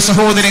പ്രിയമുള്ള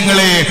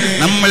സഹോദരങ്ങളെ,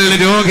 നമ്മൾ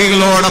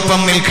രോഗികളോടൊപ്പം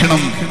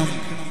നിൽക്കണം.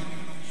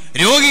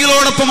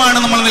 രോഗികളോടൊപ്പമാണ്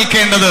നമ്മൾ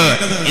നിൽക്കേണ്ടത്.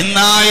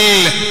 എന്നാൽ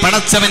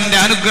പടച്ചവന്റെ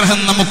അനുഗ്രഹം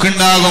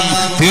നമുക്കുണ്ടാകും,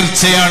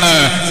 തീർച്ചയാണ്.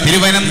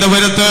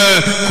 തിരുവനന്തപുരത്ത്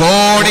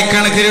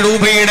കോടിക്കണക്കിന്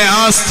രൂപയുടെ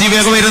ആസ്തി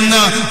വരുന്ന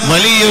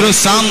വലിയൊരു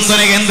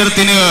സാന്ത്വന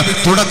കേന്ദ്രത്തിന്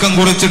തുടക്കം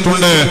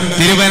കുറിച്ചിട്ടുണ്ട്.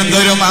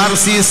 Thiruvananthapuram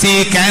RCC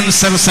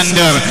cancer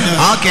centre.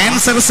 ആ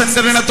ക്യാൻസർ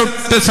സെന്ററിന്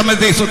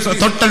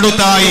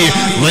തൊട്ടടുത്തായി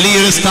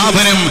വലിയൊരു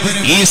സ്ഥാപനം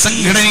ഈ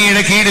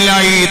സംഘടനയുടെ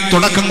കീഴിലായി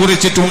തുടക്കം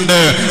കുറിച്ചിട്ടുണ്ട്.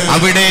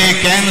 അവിടെ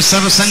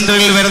ക്യാൻസർ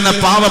സെന്ററിൽ വരുന്ന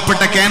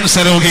പാവപ്പെട്ട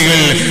ക്യാൻസർ രോഗികൾ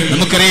രോഗികൾ.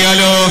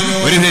 നമുക്കറിയാലോ,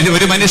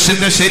 ഒരു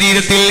മനുഷ്യന്റെ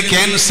ശരീരത്തിൽ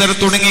ക്യാൻസർ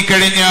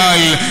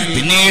തുടങ്ങിക്കഴിഞ്ഞാൽ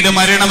പിന്നീട്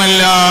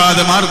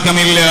മരണമല്ലാതെ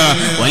മാർഗമില്ല.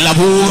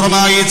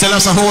 വല്ലപൂർവമായി ചില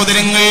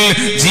സഹോദരങ്ങൾ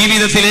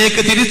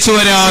ജീവിതത്തിലേക്ക് തിരിച്ചു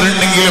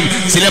വരാറുണ്ടെങ്കിലും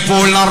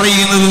ചിലപ്പോൾ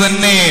അറിയുന്നത്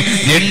തന്നെ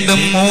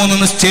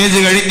 2-3 സ്റ്റേജ്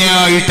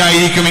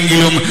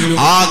കഴിഞ്ഞായിട്ടായിരിക്കുമെങ്കിലും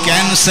ആ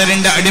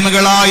ക്യാൻസറിന്റെ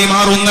അടിമകളായി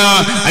മാറുന്ന,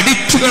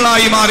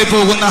 അഡിക്റ്റുകളായി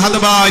മാറിപ്പോകുന്ന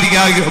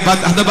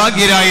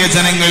ഹതഭാഗ്യരായ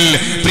ജനങ്ങൾ.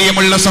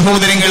 പ്രിയമുള്ള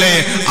സഹോദരങ്ങളെ,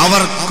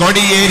 അവർ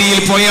കോടിയേരിയിൽ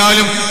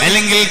പോയാലും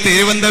അല്ലെങ്കിൽ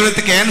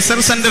തിരുവനന്തപുരത്ത് ക്യാൻസർ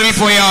സെന്ററിൽ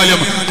പോയാലും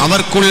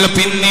അവർക്കുള്ള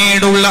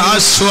പിന്നീടുള്ള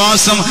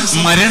ആശ്വാസം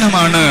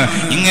മരണമാണ്.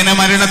 ഇങ്ങനെ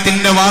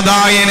മരണത്തിന്റെ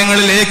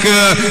വാതായനങ്ങളിലേക്ക്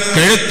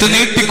കഴുത്ത്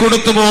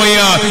നീട്ടിക്കൊടുത്തു പോയ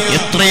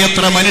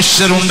എത്രയെത്ര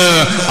മനുഷ്യരുണ്ട്.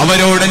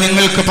 അവരോട്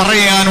നിങ്ങൾക്ക്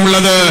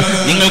പറയാനുള്ളത്,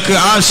 നിങ്ങൾക്ക്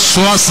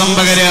ആശ്വാസം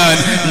പകരാൻ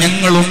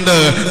ഞങ്ങളുണ്ട്,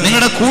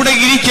 നിങ്ങളുടെ കൂടെ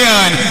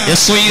ഇരിക്കാൻ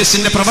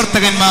SOSന്റെ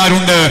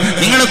പ്രവർത്തകന്മാരുണ്ട്,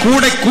 നിങ്ങളുടെ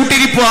കൂടെ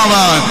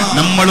കൂട്ടിരിപ്പാവാൻ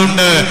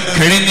നമ്മളുണ്ട്.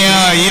 കഴിഞ്ഞ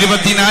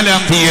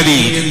 24-ാം തീയതി,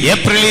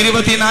 ഏപ്രിൽ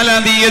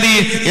 24-ാം തീയതി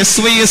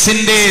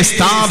SOSന്റെ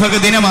സ്ഥാപക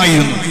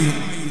ദിനമായിരുന്നു.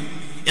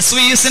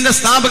 SOSന്റെ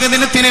സ്ഥാപക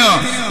ദിനത്തിന്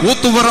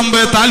കൂത്തുപറമ്പ്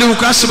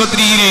താലൂക്ക്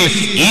ആശുപത്രിയിൽ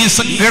ഈ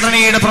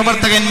സംഘടനയുടെ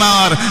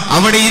പ്രവർത്തകന്മാർ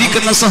അവിടെ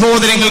ഇരിക്കുന്ന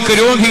സഹോദരങ്ങൾക്ക്,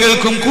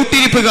 രോഗികൾക്കും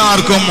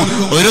കൂട്ടിരിപ്പുകാർക്കും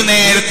ഒരു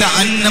നേരത്തെ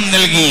അന്നം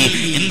നൽകി.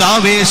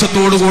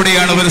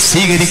 എന്താവേശത്തോടുകൂടെയാണ് അവർ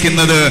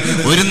സ്വീകരിക്കുന്നത്.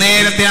 ഒരു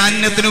നേരത്തെ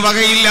അന്നത്തിന്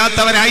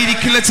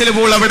വകയില്ലാത്തവരായിരിക്കില്ല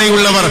ചിലപ്പോൾ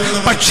അവിടെയുള്ളവർ.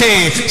 പക്ഷേ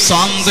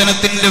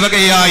സാന്ത്വനത്തിന്റെ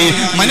വകയായി,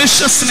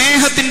 മനുഷ്യ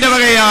സ്നേഹത്തിന്റെ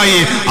വകയായി,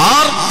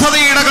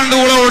 ആർദ്രതയുടെ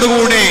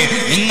കണ്ണുകളോടുകൂടെ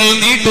നിങ്ങൾ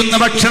നീട്ടുന്ന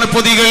ഭക്ഷണ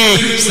പൊതികൾ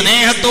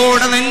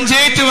സ്നേഹത്തോടെ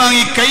നെഞ്ചേറ്റ്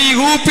വാങ്ങി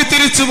കൈകൂപ്പി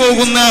തിരിച്ചു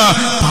പോകുന്ന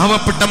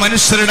പാവപ്പെട്ട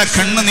മനുഷ്യരുടെ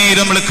കണ്ണുനീര്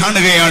നമ്മൾ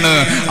കാണുകയാണ്.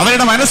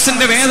 അവരുടെ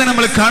മനസ്സിന്റെ വേദന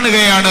നമ്മൾ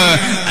കാണുകയാണ്.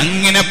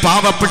 അങ്ങനെ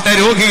പാവപ്പെട്ട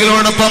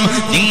രോഗികളോടൊപ്പം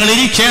നിങ്ങൾ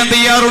ഇരിക്കാൻ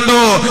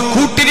തയ്യാറുണ്ടോ?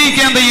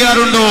 കൂട്ടിരിക്കാൻ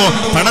തയ്യാറുണ്ടോ?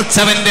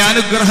 പടച്ചവന്റെ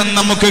അനുഗ്രഹം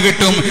നമുക്ക്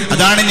കിട്ടും.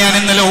 അതാണ് ഞാൻ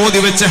ഇന്നലെ ഓതി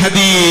വെച്ച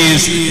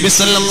ഹദീസ്. നബി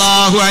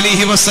സല്ലല്ലാഹു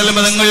അലൈഹി വസല്ലം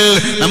തങ്ങൾ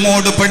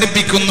നമ്മോട്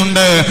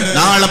പഠിപ്പിക്കുന്നുണ്ട്,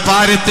 നാളെ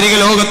പാരത്രിക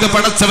ലോകത്ത്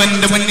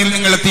പടച്ചവന്റെ മുന്നിൽ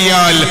നിങ്ങൾ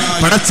എത്തിയാൽ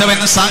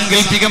പടച്ചവൻ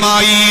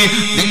സാങ്കല്പികമായി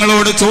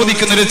നിങ്ങളോട്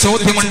ചോദിക്കുന്നൊരു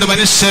ചോദ്യമുണ്ട്.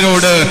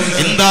 മനുഷ്യരോട്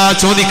എന്താ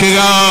ചോദിക്കുക?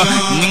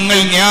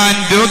 ഞാൻ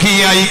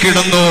രോഗിയായി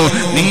കിടന്നു,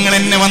 നിങ്ങൾ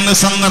എന്നെ വന്ന്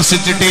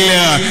സന്ദർശിച്ചിട്ടില്ല.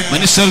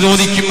 മനുഷ്യർ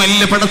ചോദിക്കും,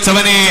 അല്ല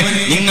പടച്ചവനെ,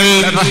 നിങ്ങൾ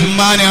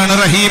റഹ്മാനാണ്,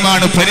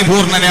 റഹീമാണ്,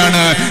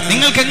 പരിപൂർണനാണ്,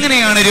 നിങ്ങൾക്ക്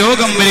എങ്ങനെയാണ്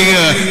രോഗം വരിക?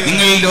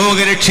 നിങ്ങൾ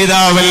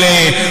രോഗരക്ഷിതാവല്ലേ?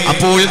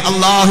 അപ്പോൾ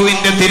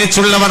അള്ളാഹുവിന്റെ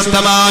തിരിച്ചുള്ള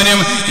വർത്തമാനം,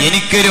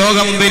 എനിക്ക്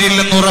രോഗം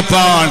വരില്ലെന്ന്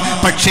ഉറപ്പാണ്.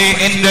 പക്ഷേ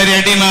എന്റെ ഒരു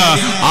അടിമ,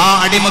 ആ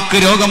അടിമക്ക്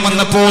രോഗം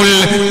വന്നപ്പോൾ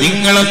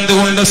നിങ്ങൾ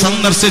എന്തുകൊണ്ട്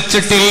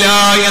സന്ദർശിച്ചിട്ടില്ല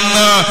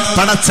എന്ന്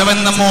പടച്ചവൻ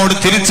നമ്മോട്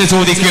തിരിച്ചു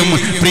ചോദിക്കും.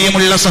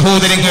 പ്രിയമുള്ള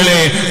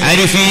സഹോദരങ്ങളെ,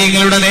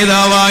 അരിഫീങ്ങളുടെ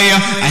നേതാവായ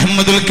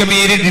അഹ്മദുൽ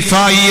കബീർ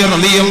റിഫായി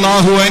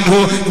റളിയല്ലാഹു അൻഹു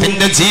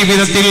തന്റെ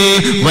ജീവിതത്തിൽ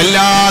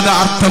വല്ലാതെ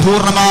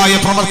അർത്ഥപൂർണമായ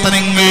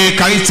പ്രവർത്തനങ്ങൾ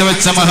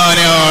കാഴ്ചവെച്ച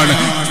മഹാനാണ്.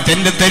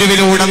 തന്റെ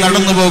തെരുവിലൂടെ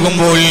നടന്നു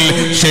പോകുമ്പോൾ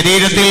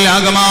ശരീരത്തിൽ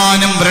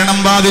ആകമാനം വ്രണം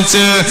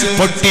ബാധിച്ച്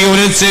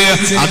പൊട്ടിയൊലിച്ച്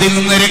അതിൽ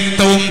നിന്ന്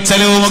രക്തവും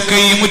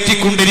ചലവുമൊക്കെ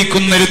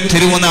മുറ്റിക്കൊണ്ടിരിക്കുന്ന ഒരു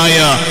തെരുവുനായ,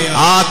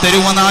 ആ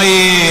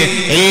തെരുവുനായയെ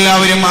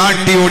എല്ലാവരും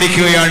ആട്ടി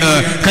ഓടിക്കുകയാണ്,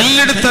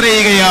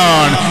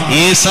 കല്ലെടുത്തെറിയുകയാണ്.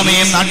 ഈ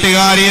സമയം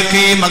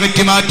നാട്ടുകാരെയൊക്കെ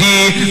അകറ്റി മാറ്റി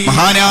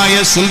മഹാനായ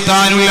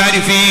സുൽത്താനുൽ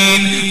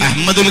ആരിഫീൻ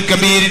അഹ്മദുൽ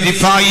കബീർ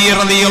റിഫായി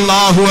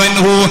റളിയല്ലാഹു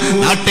അൻഹു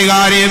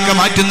നാട്ടുകാരെയൊക്കെ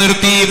മാറ്റി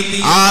നിർത്തി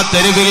ആ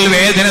തെരുവിൽ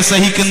വേദന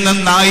സഹിക്കുന്ന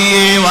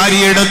നായയെ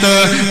വാരിയെടുത്ത്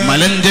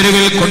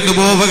മലഞ്ചെരുവിൽ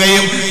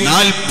കൊണ്ടുപോവുകയും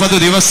 40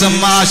 ദിവസം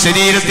ആ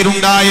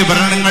ശരീരത്തിലുണ്ടായ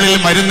വ്രണങ്ങളിൽ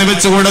മരുന്ന്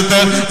വെച്ചു കൊടുത്ത്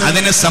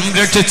അതിനെ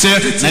സംരക്ഷിച്ച്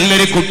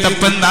നല്ലൊരു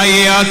കുട്ടപ്പൻ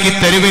നായയാക്കി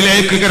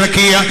തെരുവിലേക്ക്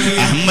ഇറക്കിയ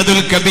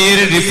അഹ്മദുൽ കബീർ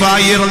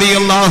റിഫായി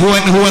റളിയല്ലാഹു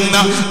അൻഹു എന്ന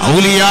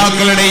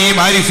ഔലിയാക്കളുടെയും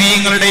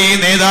ആരിഫീങ്ങളുടെയും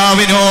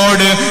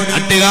നേതാവിനോട്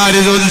നാട്ടുകാർ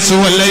ചോദിച്ചു,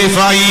 അല്ല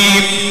റിഫായി,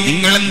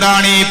 നിങ്ങൾ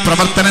എന്താണ് ഈ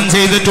പ്രവർത്തനം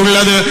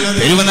ചെയ്തിട്ടുള്ളത്?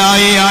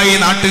 തെരുവുനായയായി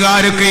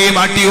നാട്ടുകാരൊക്കെ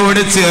മാട്ടി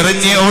ഓടിച്ച്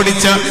എറിഞ്ഞ്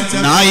ഓടിച്ച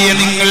നായയെ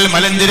നിങ്ങൾ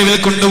മലഞ്ചെരുവിൽ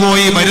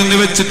കൊണ്ടുപോയി മരുന്ന്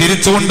വെച്ച്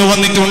തിരിച്ചു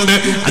കൊണ്ടുവന്നിട്ടുണ്ട്,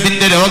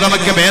 അതിന്റെ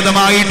രോഗമൊക്കെ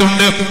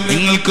ഭേദമായിട്ടുണ്ട്,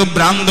 നിങ്ങൾക്ക്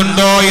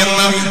ഭ്രാന്തുണ്ടോ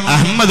എന്ന്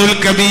അഹ്മദുൽ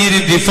കബീർ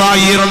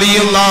റിഫായി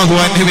റളിയല്ലാഹു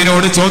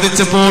അൻഹുവിനോട്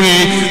ചോദിച്ചപ്പോൾ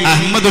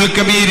അഹ്മദുൽ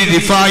കബീർ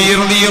റിഫായി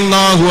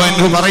റളിയല്ലാഹു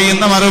അൻഹു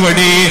പറയുന്ന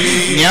മറുപടി,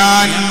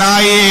 ഞാൻ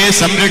നായയെ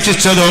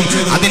സംരക്ഷിച്ചതും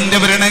അതിന്റെ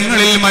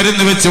വ്രണങ്ങളിൽ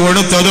മരുന്ന് വെച്ച്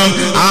കൊടുത്തതും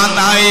ആ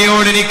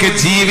നായയോട് എനിക്ക്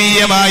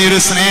ജീവിയമായൊരു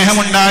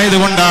സ്നേഹമുണ്ടായത്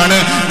കൊണ്ടാണ്.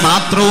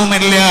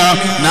 മാത്രവുമല്ല,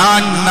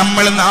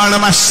 നമ്മൾ നാളെ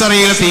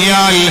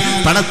മഹ്ശറിലെത്തിയാൽ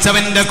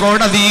പടച്ചവന്റെ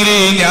കോടതിയിൽ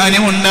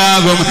ഞാനും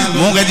ഉണ്ടാകും,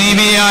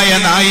 മൂകജീവിയായ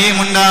നായയും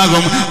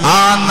ഉണ്ടാകും. ആ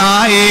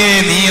നായയെ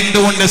നീ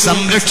എന്തുകൊണ്ട്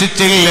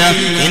സംരക്ഷിച്ചില്ല?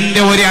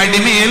 എന്റെ ഒരു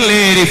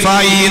അടിമയല്ലേ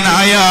റിഫായി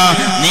നായ,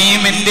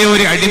 നീയും എന്റെ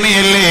ഒരു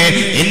അടിമയല്ലേ?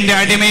 എന്റെ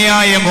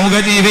അടിമയായ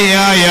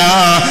മൂകജീവിയായ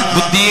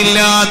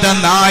ബുദ്ധിയില്ലാത്ത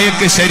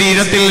നായക്ക്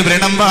ശരീരത്തിൽ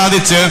വ്രണം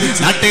ബാധിച്ച്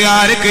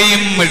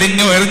നാട്ടുകാരൊക്കെയും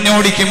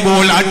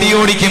എറിഞ്ഞോടിക്കുമ്പോൾ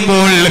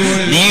ആട്ടിയോടിക്കുമ്പോൾ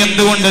നീ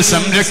എന്തുകൊണ്ട്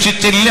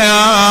സംരക്ഷിച്ചില്ല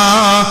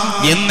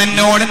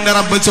എന്നോട് എന്റെ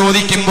റബ്ബ്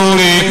ചോദിക്കുമ്പോൾ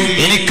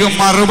എനിക്ക്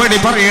മറുപടി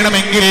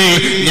പറയണമെങ്കിൽ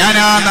ഞാൻ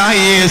ആ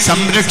നായയെ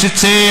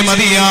സംരക്ഷിച്ചേ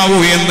മതിയാവൂ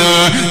എന്ന്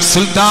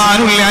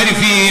സുൽത്താനുൽ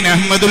ആരിഫീൻ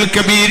അഹ്മദുൽ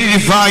കബീർ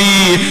റിഫായി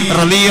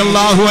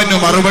റളിയല്ലാഹു അൻഹു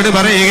മറുപടി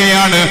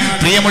പറയുകയാണ്.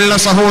 പ്രിയമുള്ള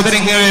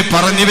സഹോദരങ്ങളെ,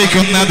 പറഞ്ഞു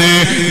വെക്കുന്നത്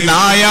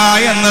നായ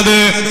എന്നത്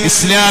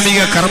ഇസ്ലാമിക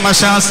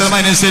കർമ്മശാസ്ത്രം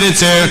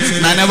അനുസരിച്ച്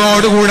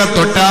നനവോടുകൂടെ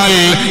തൊട്ടാൽ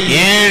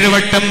 7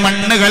 വട്ടം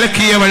മണ്ണ്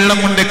കലക്കിയ വെള്ളം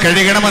കൊണ്ട്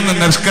കഴുകണമെന്ന്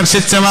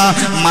നിഷ്കർഷിച്ച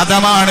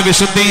മതമാണ്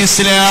വിശുദ്ധ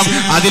ഇസ്ലാം.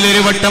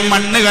 അതിലൊരു വട്ടം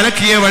മണ്ണ്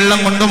കലക്കിയ വെള്ളം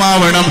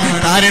കൊണ്ടുമാവണം,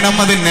 കാരണം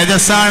അത്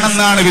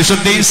നജസാണെന്നാണ്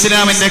വിശുദ്ധ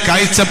ഇസ്ലാമിന്റെ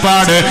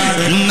കാഴ്ചപ്പാട്.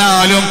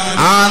 എന്നാലും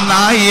ആ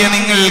നായയെ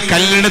നിങ്ങൾ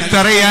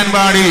കല്ലെടുത്തറിയാൻ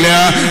പാടില്ല,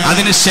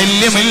 അതിന്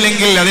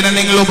ശല്യമില്ലെങ്കിൽ അതിനെ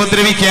നിങ്ങൾ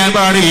ഉപദ്രവിക്കാൻ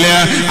പാടില്ല,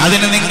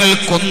 അതിനെ നിങ്ങൾ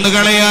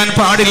കൊന്നുകളയാൻ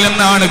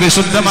പാടില്ലെന്നാണ്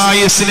വിശുദ്ധമായ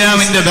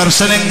ഇസ്ലാമിന്റെ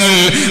ദർശനങ്ങൾ.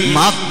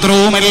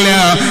 മാത്രവുമല്ല,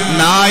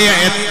 നായ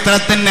എത്ര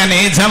തന്നെ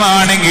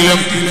നീചമാണെങ്കിലും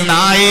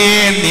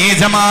നായയെ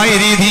നീചമായ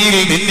രീതിയിൽ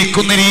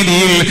നിന്ദിക്കുന്ന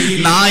രീതിയിൽ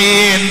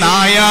നായയെ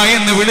നായ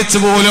എന്ന് വിളിച്ചു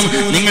പോലും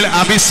നിങ്ങൾ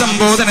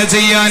അഭിസംബോധന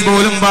ചെയ്യാൻ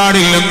പോലും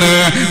പാടില്ലെന്ന്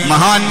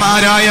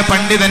മഹാന്മാരായ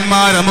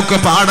പണ്ഡിതന്മാർ നമുക്ക്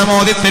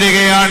പാഠമോദി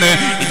തരികയാണ്.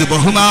 ഇത്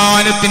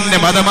ബഹുമാനത്തിന്റെ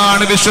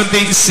മതമാണ് വിശുദ്ധ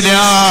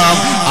ഇസ്ലാം,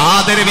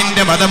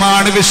 ആദരവിന്റെ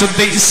മതമാണ് വിശുദ്ധ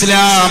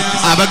ഇസ്ലാം.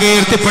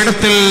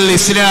 അപകീർത്തിപ്പെടുത്തൽ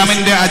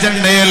ഇസ്ലാമിന്റെ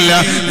അജണ്ടയല്ല,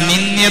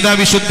 നിന്ദ്യത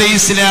വിശുദ്ധ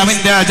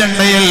ഇസ്ലാമിന്റെ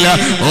അജണ്ടയല്ല.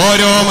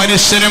 ഓരോ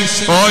മനുഷ്യനും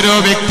ഓരോ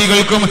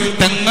വ്യക്തികൾക്കും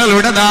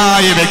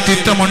തങ്ങളുടേതായ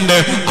വ്യക്തിത്വമുണ്ട്.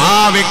 ആ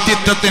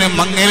വ്യക്തിത്വത്തിന്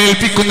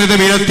മങ്ങലേൽപ്പിക്കുന്നത്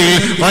വിധത്തിൽ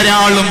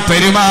ഒരാളും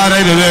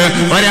പെരുമാറരുത്,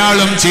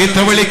 ഒരാളും ചീത്ത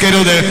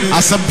വിളിക്കരുത്,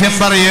 അസഭ്യം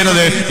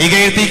പറയരുത്,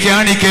 ഇകഴ്ത്തി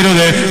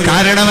കാണിക്കരുത്.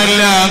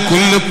 കാരണമല്ല,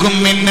 കുല്ലുക്കും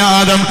മിൻ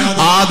ആദം,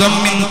 ആദം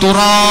മിൻ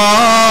തുറാബ്.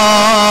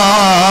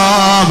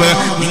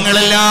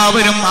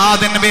 നിങ്ങളെല്ലാവരും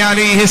ആദം നബി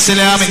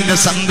അലൈഹിസ്സലാമിന്റെ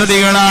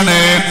സന്തതികളാണ്.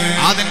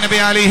 ആദം നബി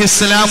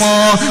അലൈഹിസ്സലാമോ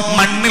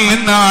മണ്ണിൽ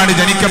നിന്നാണ്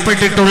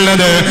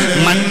ജനിക്കപ്പെട്ടിട്ടുള്ളത്.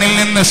 മണ്ണിൽ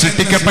നിന്ന്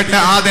സൃഷ്ടിക്കപ്പെട്ട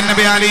ആദം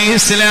നബി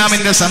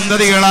അലൈഹിസ്സലാമിന്റെ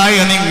സന്തതികളായ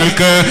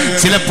നിങ്ങൾക്ക്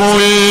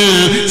ചിലപ്പോൾ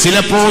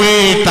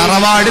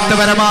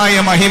തറവാടിത്തപരമായ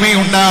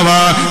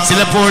മഹിമയുണ്ടാവാം,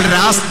 ചിലപ്പോൾ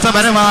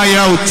രാഷ്ട്രപരമായ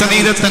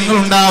ഉച്ചനീതത്വങ്ങൾ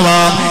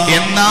ഉണ്ടാവാം.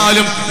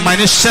 എന്നാലും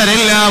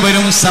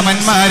മനുഷ്യരെല്ലാവരും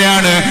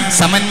സമന്മാരാണ്.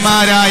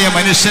 സമന്മാരായ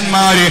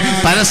മനുഷ്യന്മാര്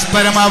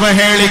പരസ്പരം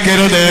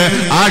അവഹേളിക്കരുത്,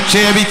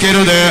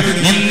 ആക്ഷേപിക്കരുത്,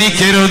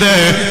 നിന്ദിക്കരുത്,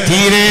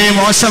 തീരെ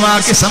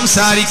മോശമാക്കി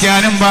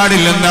സംസാരിക്കാനും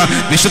പാടില്ലെന്ന്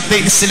വിശുദ്ധ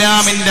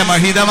ഇസ്ലാമിന്റെ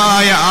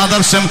മഹിതമായ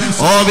ആദർശം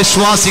ഓ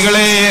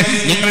വിശ്വാസികളെ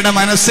നിങ്ങളുടെ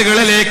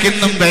മനസ്സുകളിലേക്ക്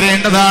ഇന്നും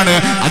വരേണ്ടതാണ്.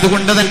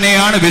 അതുകൊണ്ട്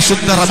തന്നെയാണ്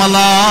വിശുദ്ധ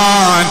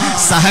റമളാൻ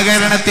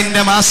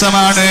സഹകരണത്തിന്റെ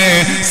മാസമാണ്,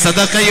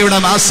 സദഖയുടെ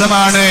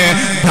മാസമാണ്,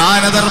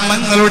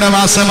 ദാനധർമ്മങ്ങളുടെ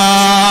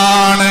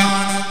മാസമാണ്.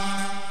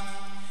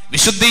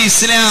 വിശുദ്ധ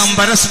ഇസ്ലാം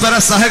പരസ്പര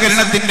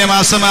സഹകരണത്തിന്റെ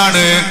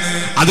മാസമാണ്.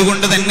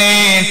 അതുകൊണ്ട് തന്നെ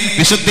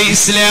വിശുദ്ധ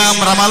ഇസ്ലാം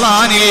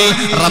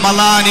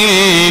റമളാനിൽ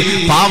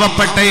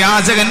പാവപ്പെട്ട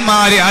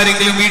യാചകന്മാര്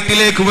ആരെങ്കിലും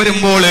വീട്ടിലേക്ക്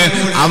വരുമ്പോൾ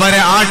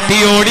അവരെ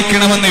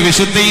ആട്ടിയോടിക്കണമെന്ന്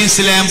വിശുദ്ധ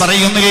ഇസ്ലാം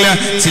പറയുന്നില്ല.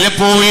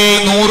 ചിലപ്പോൾ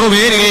 100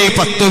 പേരിൽ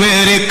 10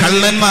 പേര്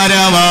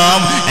കള്ളന്മാരാവാം,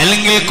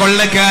 അല്ലെങ്കിൽ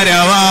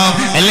കൊള്ളക്കാരാവാം,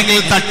 അല്ലെങ്കിൽ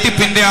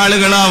തട്ടിപ്പിന്റെ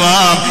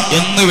ആളുകളാവാം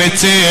എന്ന്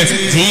വെച്ച്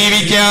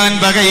ജീവിക്കാൻ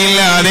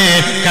വകയില്ലാതെ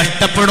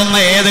കഷ്ടപ്പെടുന്ന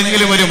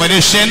ഏതെങ്കിലും ഒരു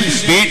മനുഷ്യൻ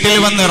വീട്ടിൽ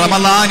വന്ന്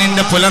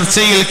റമളാനിന്റെ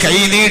പുലർച്ചയിൽ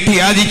കൈനീട്ടി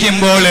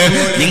യാചിക്കുമ്പോൾ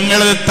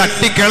നിങ്ങൾ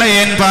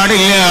തട്ടിക്കളയാൻ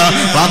പാടില്ല.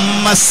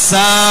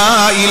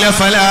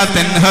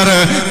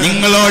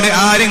 നിങ്ങളോട്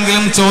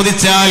ആരെങ്കിലും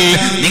ചോദിച്ചാൽ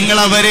നിങ്ങൾ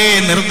അവരെ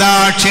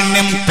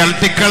നിർദാക്ഷിണ്യം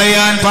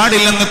തട്ടിക്കളയാൻ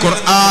പാടില്ലെന്ന്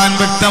ഖുർആൻ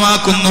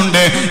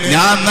വ്യക്തമാക്കുന്നുണ്ട്.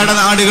 നമ്മുടെ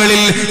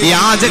നാടുകളിൽ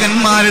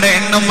യാചകന്മാരുടെ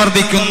എണ്ണം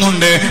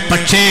വർദ്ധിക്കുന്നുണ്ട്,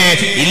 പക്ഷേ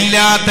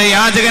ഇല്ലാത്ത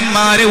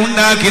യാചകന്മാരെ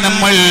ഉണ്ടാക്കി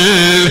നമ്മൾ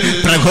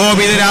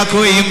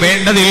പ്രകോപിതരാക്കുകയും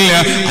വേണ്ടതില്ല.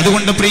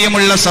 അതുകൊണ്ട്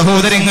പ്രിയമുള്ള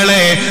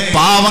സഹോദരങ്ങളെ,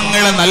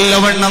 പാവങ്ങളെ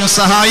നല്ലവണ്ണം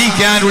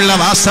സഹായിക്കാനുള്ള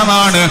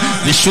മാസമാണ്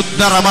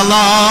വിശുദ്ധ റമളാൻ.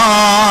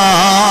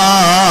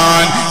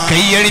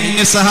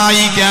 കൈയഴിഞ്ഞ്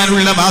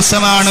സഹായിക്കാനുള്ള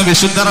മാസമാണ്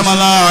വിശുദ്ധ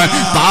റമളാൻ.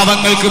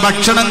 പാവങ്ങൾക്ക്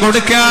ഭക്ഷണം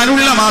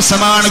കൊടുക്കാനുള്ള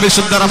മാസമാണ്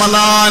വിശുദ്ധ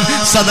റമളാൻ.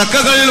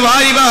 സദഖകൾ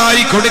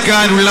വാരി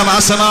കൊടുക്കാനുള്ള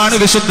മാസമാണ്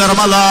വിശുദ്ധ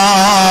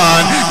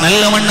റമളാൻ.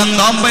 നല്ലവണ്ണം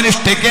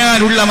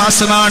നോമ്പനുഷ്ഠിക്കാനുള്ള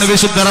മാസമാണ്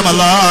വിശുദ്ധ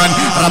റമളാൻ.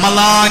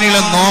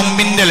 റമളാനിലെ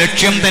നോമ്പിന്റെ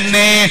ലക്ഷ്യം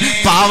തന്നെ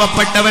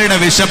പാവപ്പെട്ടവരുടെ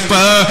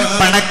വിശപ്പ്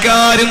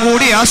പണക്കാരും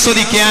കൂടി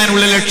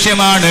ആസ്വദിക്കാനുള്ള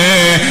ലക്ഷ്യമാണ്.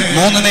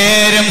 3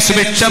 നേരം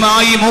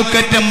സുഭിക്ഷമായി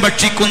മൂക്കറ്റം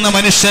ഭക്ഷിക്കുന്ന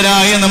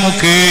മനുഷ്യരായ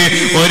നമുക്ക്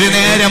ഒരു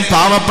നേരം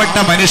പാവപ്പെട്ട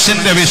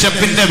മനുഷ്യന്റെ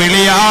വിശപ്പിന്റെ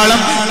വിളിയാളം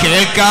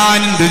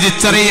കേൾക്കാനും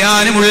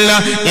രുചിച്ചറിയാനുമുള്ള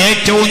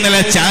ഏറ്റവും നല്ല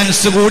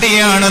ചാൻസ്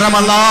കൂടിയാണ്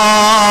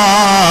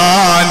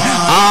റമളാൻ.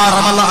 ആ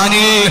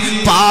റമളാനിൽ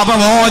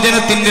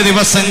പാപമോചനത്തിന്റെ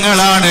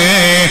ദിവസങ്ങളാണ്,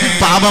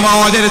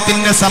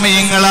 പാപമോചനത്തിന്റെ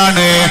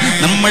സമയങ്ങളാണ്.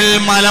 നമ്മൾ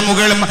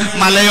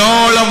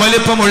മലയോളം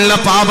വലുപ്പമുള്ള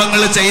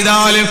പാപങ്ങൾ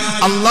ചെയ്താലും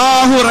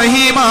അല്ലാഹു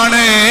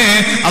റഹീമാണ്,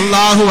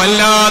 അല്ലാഹു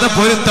വല്ലാതെ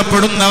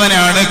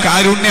പൊരുത്തപ്പെടുന്നവനാണ്,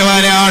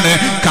 കാരുണ്യവാനാണ്.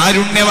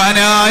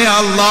 കാരുണ്യവാനായ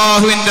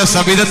അല്ലാഹുവിന്റെ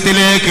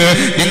സവിധത്തിലേക്ക്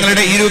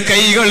ഞങ്ങളുടെ 2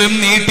 കൈകളും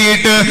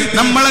നീട്ടിയിട്ട്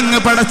നമ്മളങ്ങ്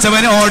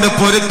പടച്ചവനോട്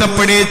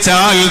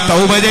പൊരുത്തപ്പെടിച്ചാൽ,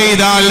 തൗബ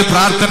ചെയ്താൽ,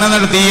 പ്രാർത്ഥന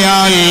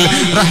നടത്തിയാൽ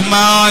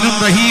റഹ്മാനും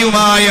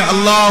റഹീമുമായ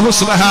അല്ലാഹു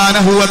സുബ്ഹാനഹു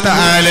സുബ്ഹാനഹു വ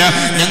തആല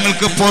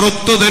ഞങ്ങൾക്ക്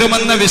പുറത്തു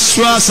തരുമെന്ന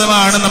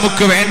വിശ്വാസമാണ്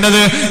നമുക്ക്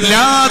വേണ്ടത്.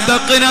 ലാ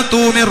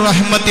തഖ്നതു മിർ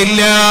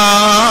റഹ്മത്തില്ലാഹ്.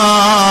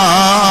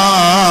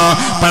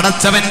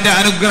 പടച്ചവന്റെ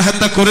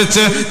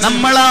അനുഗ്രഹത്തെക്കുറിച്ച്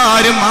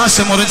നമ്മളാരും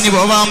ആശമുറിഞ്ഞു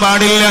പോവാൻ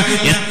പാടില്ല.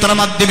 എത്ര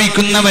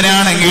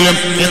മദ്യപിക്കുന്നവനാണെങ്കിലും,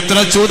 എത്ര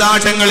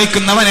ചൂതാട്ടം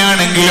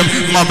കളിക്കുന്നവനാണെങ്കിലും,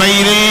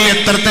 മൊബൈലിൽ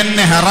എത്ര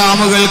തന്നെ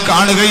ഹറാമുകൾ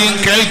കാണുകയും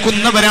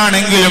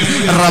കേൾക്കുന്നവരാണെങ്കിലും,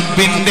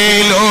 റബ്ബിന്റെ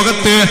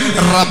ലോകത്ത്,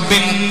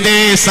 റബ്ബിന്റെ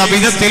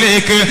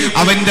സവിധത്തിലേക്ക്,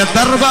 അവന്റെ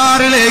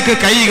ദർബാറിലേക്ക്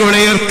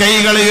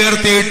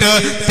കൈകളുയർത്തിയിട്ട്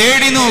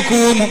തേടി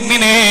നോക്കൂ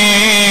മുഅ്മിനേ.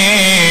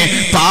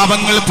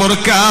 പാപങ്ങൾ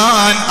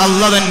പൊറുക്കാൻ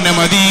അല്ലാഹ് തന്നെ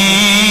മതി.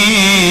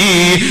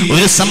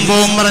 ഒരു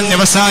സംഭവം പറഞ്ഞ്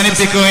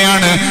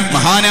അവസാനിപ്പിക്കുകയാണ്.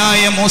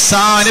 മഹാനായ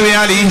മൂസാ നബി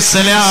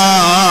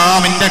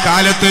അലൈഹിസ്സലാമിന്റെ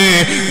കാലത്ത്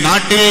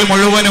നാട്ടിൽ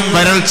മുഴുവനും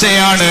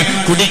വരൾച്ചയാണ്.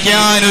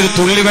 കുടിക്കാൻ ഒരു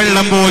തുള്ളി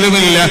വെള്ളം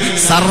പോലുമില്ല.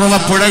 സർവ്വ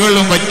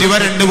പുഴകളും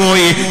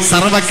വറ്റിവരണ്ടുപോയി,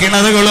 സർവ്വ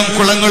കിണറുകളും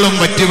കുളങ്ങളും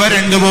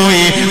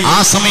വറ്റിവരണ്ടുപോയി. ആ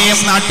സമയം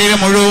നാട്ടിലെ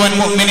മുഴുവൻ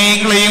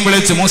മുഅ്മിനീങ്ങളെയും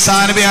വിളിച്ച് മൂസാ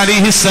നബി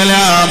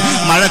അലൈഹിസ്സലാം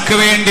മഴയ്ക്ക്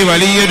വേണ്ടി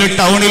വലിയൊരു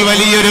ടൗണിൽ,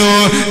 വലിയൊരു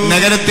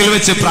നഗരത്തിൽ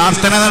വെച്ച്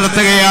പ്രാർത്ഥന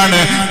നടത്തുകയാണ്.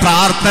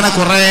 പ്രാർത്ഥന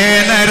കുറെ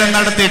നേരം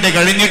നടത്തിയിട്ട്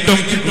കഴിഞ്ഞിട്ടും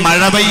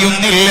മഴ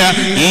പെയ്യുന്നില്ല.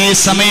 ഈ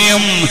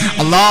സമയം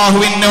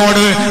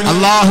അള്ളാഹുവിനോട്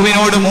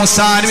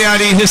മൂസാ നബി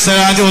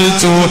അലൈഹിസ്സലാം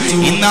ചോദിച്ചു,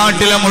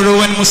 ഇന്നാട്ടിലെ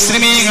മുഴുവൻ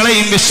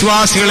മുസ്ലിമീങ്ങളെയും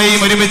വിശ്വാസികളെയും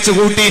ഒരുമിച്ച്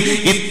കൂട്ടി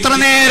ഇത്ര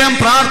നേരം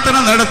പ്രാർത്ഥന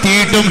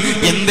നടത്തിയിട്ടും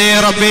എന്തേ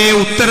റബ്ബേ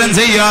ഉത്തരം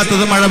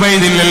ചെയ്യാത്തത്? മഴ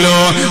പെയ്തില്ലല്ലോ.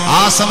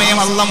 ആ സമയം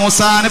അല്ലാഹ്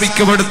മൂസാ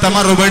നബിക്ക് കൊടുത്ത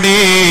മറുപടി,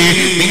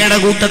 നിങ്ങളുടെ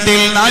കൂട്ടത്തിൽ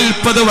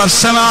 40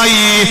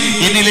 വർഷമായി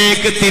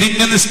എന്നിലേക്ക്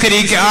തിരിഞ്ഞു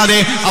നിസ്കരിക്കാതെ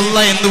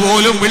അല്ലാഹ്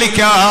എന്നുപോലും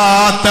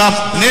വിളിക്കാത്ത,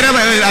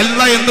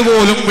 അല്ലാഹ്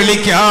എന്നുപോലും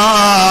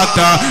വിളിക്കാത്ത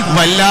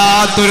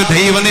വല്ലാത്തൊരു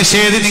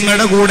ദൈവനിഷേധി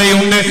നിങ്ങളുടെ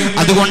കൂടെയുണ്ട്.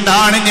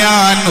 അതുകൊണ്ടാണ്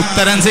ഞാൻ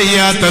ഉത്തരം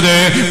ചെയ്യാത്തത്.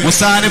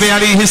 മൂസാ നബി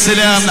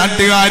അലൈഹിസ്സലാം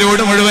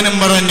നാട്ടുകാരോട് മുഴുവനും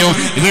പറഞ്ഞു,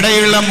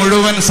 ഇവിടെയുള്ള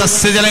മുഴുവൻ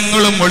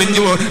സസ്യജലങ്ങളും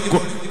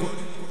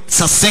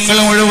സസ്യങ്ങൾ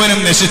മുഴുവനും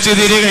നശിച്ചു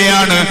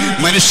തീരുകയാണ്.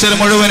 മനുഷ്യർ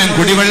മുഴുവനും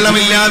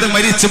കുടിവെള്ളമില്ലാതെ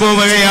മരിച്ചു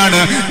പോവുകയാണ്.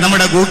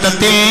 നമ്മുടെ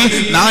കൂട്ടത്തിൽ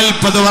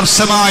 40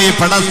 വർഷമായി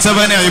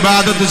പടച്ചവനെ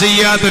ഇബാദത്ത്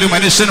ചെയ്യാത്തൊരു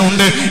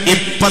മനുഷ്യനുണ്ട്.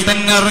 ഇപ്പൊ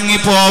തന്നെ ഇറങ്ങി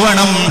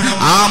പോവണം.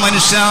 ആ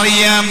മനുഷ്യൻ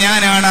അറിയാം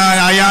ഞാനാണ്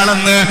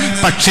അയാളെന്ന്.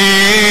 പക്ഷേ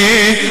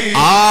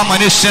ആ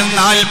മനുഷ്യൻ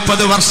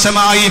 40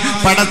 വർഷമായി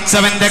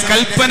പടച്ചവന്റെ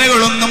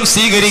കൽപ്പനകളൊന്നും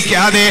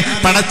സ്വീകരിക്കാതെ,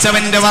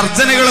 പടച്ചവന്റെ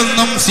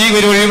വർജനകളൊന്നും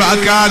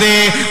ഒഴിവാക്കാതെ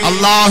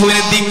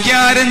അള്ളാഹുവിനെ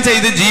ധിക്കാരം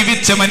ചെയ്ത്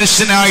ജീവിച്ച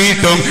മനുഷ്യനായി. ആ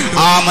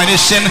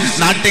മനുഷ്യൻ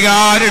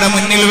നാട്ടുകാരുടെ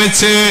മുന്നിൽ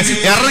വെച്ച്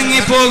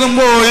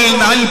ഇറങ്ങിപ്പോകുമ്പോൾ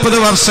 40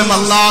 വർഷം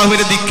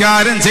അള്ളാഹുവിനെ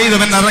ധിക്കാരം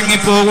ചെയ്തവൻ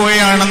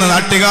ഇറങ്ങിപ്പോകുകയാണെന്ന്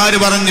നാട്ടുകാർ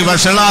പറഞ്ഞു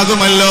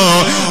വഷളാകുമല്ലോ.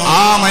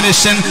 ആ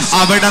മനുഷ്യൻ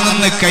അവിടെ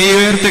നിന്ന് കൈ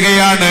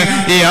ഉയർത്തുകയാണ്.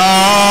 യാ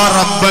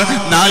റബ്ബ്,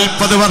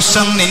 40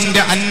 വർഷം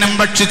നിന്റെ അന്നം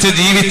ഭക്ഷിച്ച്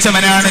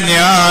ജീവിച്ചവനാണ്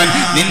ഞാൻ,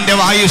 നിന്റെ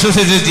വായു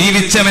ശ്വസിച്ച്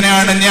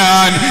ജീവിച്ചവനാണ്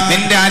ഞാൻ,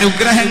 നിന്റെ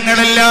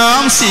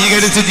അനുഗ്രഹങ്ങളെല്ലാം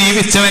സ്വീകരിച്ച്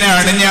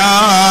ജീവിച്ചവനാണ്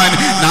ഞാൻ.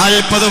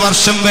 40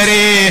 വർഷം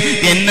വരെ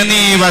എന്നെ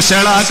നീ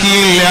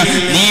വഷളാക്കിയില്ല.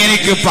 നീ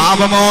എനിക്ക്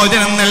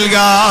പാപമോചനം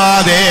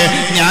നൽകാതെ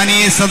ഞാൻ ഈ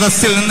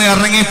സദസ്സിൽ നിന്ന്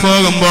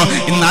ഇറങ്ങിപ്പോകുമ്പോ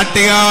ഈ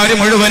നാട്ടുകാര്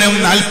മുഴുവനും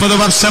 40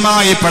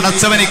 വർഷമായി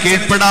പടച്ചവന്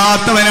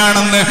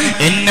കീഴ്പ്പെടാത്തവനാണെന്ന്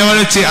എന്നെ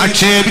വിളിച്ച്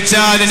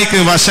ആക്ഷേപിച്ചാൽ എനിക്ക്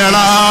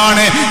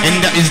വഷളാണ്,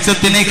 എന്റെ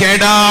ഇജ്ജത്തിന്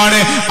കേടാണ്.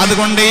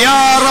 അതുകൊണ്ട് യാ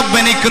റബ്ബ്,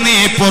 എനിക്ക് നീ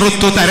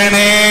പുറത്തു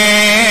തരണേ.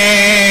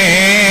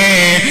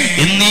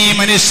 എന്നീ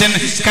മനുഷ്യൻ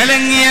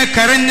കലങ്ങിയ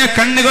കരഞ്ഞ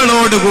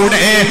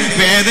കണ്ണുകളോടുകൂടെ,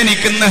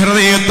 വേദനിക്കുന്ന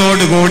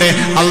ഹൃദയത്തോടുകൂടെ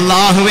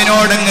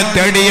അള്ളാഹുവിനോടങ്ങ്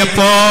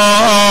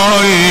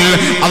തേടിയപ്പോൾ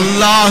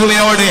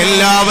അള്ളാഹുവിനോട്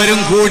എല്ലാവരും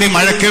കൂടി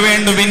മഴയ്ക്ക്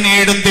വേണ്ടി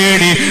പിന്നീടും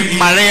തേടി.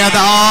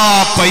 മഴയതാ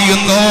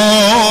പെയ്യുന്നു,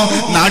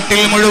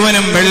 നാട്ടിൽ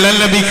മുഴുവനും വെള്ളം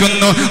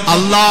ലഭിക്കുന്നു.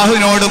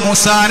 അള്ളാഹുവിനോട്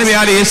മൂസാ നബി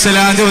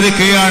അലൈഹിസ്സലാം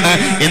ചോദിക്കുകയാണ്,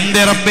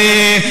 എന്റെ റബ്ബേ,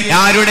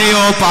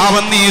 ആരുടെയോ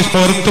പാപം നീ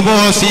പുറത്തുപോ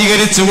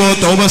സ്വീകരിച്ചുവോ,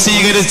 തൗബ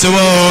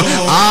സ്വീകരിച്ചുവോ?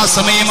 ആ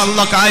സമയം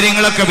അല്ലാഹ്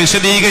കാര്യങ്ങളൊക്കെ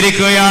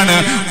വിശദീകരിക്കുകയാണ്.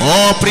 ഓ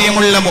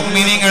പ്രിയമുള്ള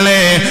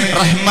മുഅ്മിനീങ്ങളെ,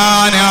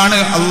 റഹ്മാനാണ്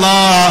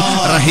അല്ലാഹ്,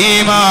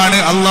 റഹീമാണ്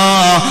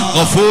അല്ലാഹ്,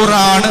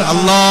 ഗഫൂറാണ്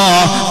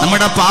അല്ലാഹ്.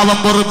 നമ്മുടെ പാപം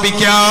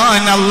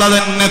പൊറുപ്പിക്കാൻ അല്ലാഹ്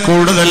തന്നെ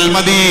കൂടുതൽ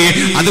മതി.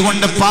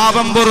 അതുകൊണ്ട്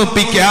പാപം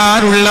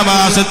പൊറുപ്പിക്കാനുള്ള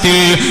മാസത്തിൽ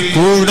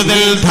കൂടുതൽ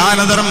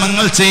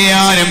ദാനധർമ്മങ്ങൾ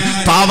ചെയ്യാനും,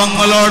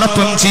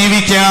 പാവങ്ങളോടൊപ്പം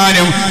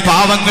ജീവിക്കാനും,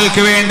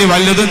 പാവങ്ങൾക്ക് വേണ്ടി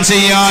വല്ലതും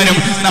ചെയ്യാനും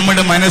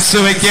നമ്മുടെ മനസ്സ്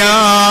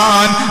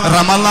വയ്ക്കാൻ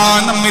റമളാൻ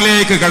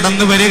നമ്മിലേക്ക്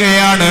കടന്നു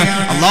വരികയാണ്.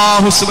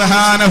 അല്ലാഹു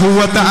സുബ്ഹാനഹു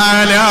വ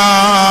തആല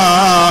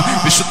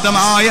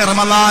വിശുദ്ധമായ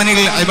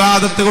റമളാനിൽ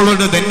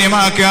ഇബാദത്തുകളോട്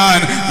ധന്യമാക്കാൻ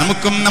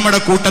നമുക്കും നമ്മുടെ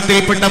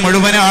കൂട്ടത്തിൽപ്പെട്ട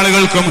മുഴുവൻ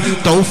ആളുകൾക്കും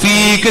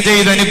തൗഫീഖ്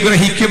ചെയ്ത്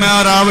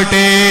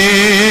അനുഗ്രഹിക്കുമാറാവട്ടെ.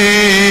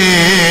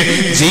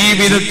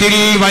 ജീവിതത്തിൽ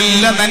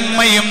വല്ല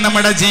നന്മയും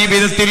നമ്മുടെ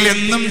ജീവിതത്തിൽ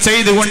എന്നും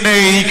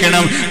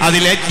ചെയ്തുകൊണ്ടേയിരിക്കണം.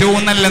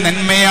 അതിലേറ്റവും നല്ല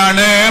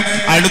നന്മയാണ്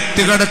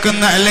അടുത്ത്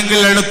കിടക്കുന്ന, അല്ലെങ്കിൽ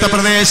അടുത്ത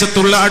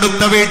പ്രദേശത്തുള്ള,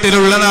 അടുത്ത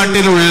വീട്ടിലുള്ള,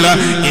 നാട്ടിലുള്ള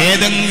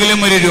ഏതെങ്കിലും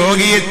ഒരു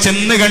രോഗിയെ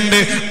ചെന്ന് കണ്ട്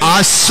ആ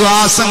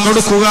ആശ്വാസം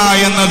കൊടുക്കുക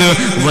എന്നത്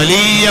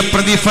വലിയ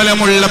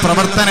പ്രതിഫലമുള്ള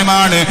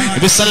പ്രവർത്തനമാണ്.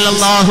 നബി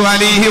സല്ലല്ലാഹു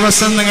അലൈഹി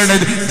വസല്ലമയുടെ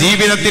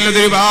ജീവിതത്തിൽ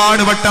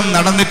ഒരുപാട് വട്ടം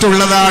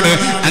നടന്നിട്ടുള്ളതാണ്.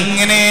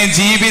 അങ്ങനെ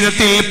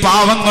ജീവിതത്തിൽ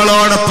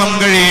പാവങ്ങളോടൊപ്പം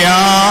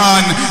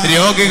കഴിയാൻ,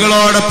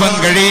 രോഗികളോടൊപ്പം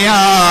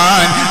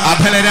കഴിയാൻ,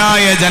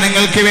 അബലരായ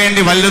ജനങ്ങൾക്ക്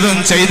വേണ്ടി വല്ലതും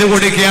ചെയ്തു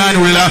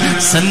കൊടുക്കാനുള്ള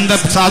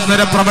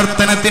സാന്ത്വന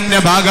പ്രവർത്തനത്തിന്റെ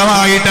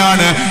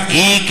ഭാഗമായിട്ടാണ്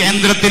ഈ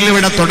കേന്ദ്രത്തിൽ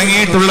ഇവിടെ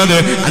തുടങ്ങിയിട്ടുള്ളത്.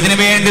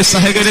 അതിനുവേണ്ടി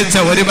സഹകരിച്ച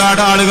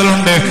ഒരുപാട്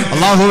ആളുകളുണ്ട്.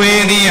 അല്ലാഹുവേ,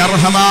 നീ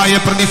അർഹമായ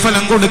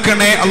പ്രതിഫലം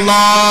കൊടുക്കണേ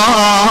അല്ലാ.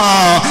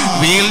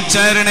 വീൽ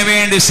ചെയറിന്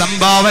വേണ്ടി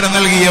സംഭാവന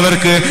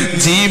നൽകിയവർക്ക്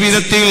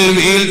ജീവിതത്തിൽ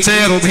വീൽ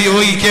ചെയർ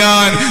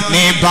ഉപയോഗിക്കാൻ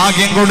നീ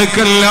ഭാഗ്യം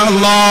കൊടുക്കല്ല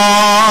അല്ലാ.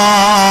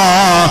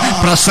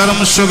 പ്രഷറും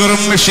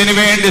ഷുഗറും മെഷീന്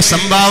വേണ്ടി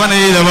സംഭാവന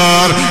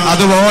ചെയ്തവർ,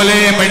 അതുപോലെ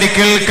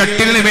മെഡിക്കൽ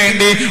കട്ടിലിന്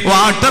വേണ്ടി,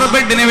 വാട്ടർ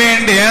ബെഡിന്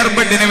വേണ്ടി, എയർ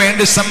ബെഡിന്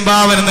വേണ്ടി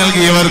സംഭാവന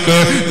നൽകിയവർക്ക്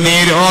നീ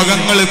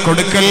രോഗങ്ങൾ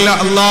കൊടുക്കല്ല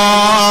അല്ലാ.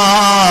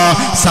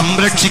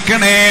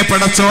 സംരക്ഷിക്കണേ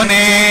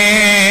പടച്ചോനേ.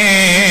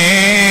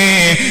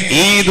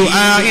 ഈ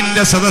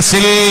ദുആഇന്റെ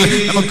സദസ്സിൽ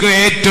നമുക്ക്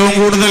ഏറ്റവും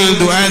കൂടുതൽ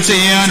ദുആ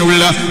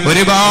ചെയ്യാനുള്ള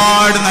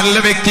ഒരുപാട് നല്ല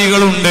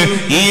വ്യക്തികളുണ്ട്.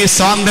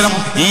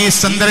 ഈ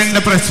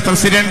സെന്ററിന്റെ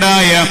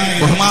പ്രസിഡന്റായ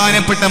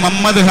ബഹുമാനപ്പെട്ട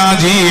മുഹമ്മദ്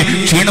ഹാജി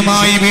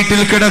ക്ഷീണമായി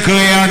വീട്ടിൽ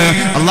കിടക്കുകയാണ്.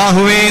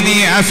 അല്ലാഹുവേ, നീ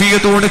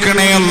ആഫിയത്ത്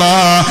കൊടുക്കണേ അല്ലാ.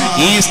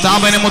 ഈ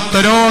സ്ഥാപനം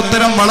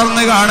ഉത്തരോത്തരം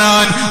വളർന്നു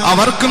കാണാൻ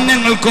അവർക്കും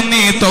ഞങ്ങൾക്കും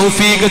നീ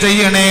തൗഫീഖ്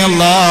ചെയ്യണേ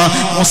അല്ലാ.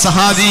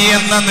 മുസഹാജി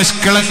എന്ന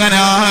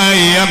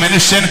നിഷ്കളങ്കനായ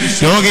മനുഷ്യൻ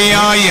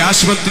രോഗിയായി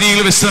ആശുപത്രിയിൽ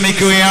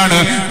വിശ്രമിക്കുകയാണ്.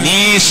 നീ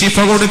ശിഫ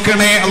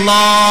കൊടുക്കണേ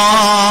അല്ലാ,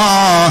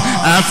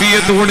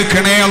 ആഫിയത്ത്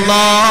കൊടുക്കണേ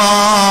അല്ലാ.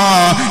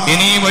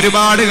 ഇനിയും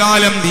ഒരുപാട്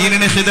കാലം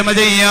ദീനിന് ഖിദ്മ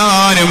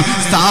ചെയ്യാനും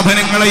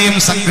സ്ഥാപനങ്ങളെയും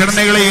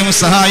സംഘടനകളെയും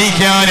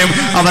സഹായിക്കാനും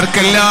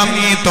അവർക്കെല്ലാം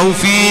നീ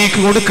തൗഫീഖ്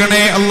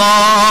കൊടുക്കണേ അല്ലാ.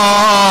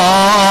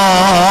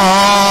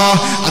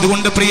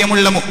 അതുകൊണ്ട്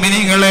പ്രിയമുള്ള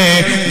മുഅ്മിനീങ്ങളെ,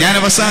 ഞാൻ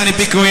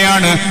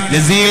അവസാനിപ്പിക്കുകയാണ്.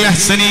 നസീൽ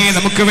ഹസനി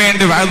നമുക്ക്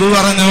വേണ്ടി വഅദ്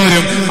പറഞ്ഞു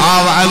വരും. ആ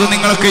വഅദ്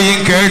നിങ്ങളൊക്കെയും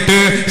കേട്ട്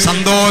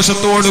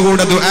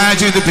സന്തോഷത്തോടുകൂടെ ദുആ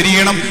ചെയ്ത്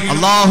പിരിയണം.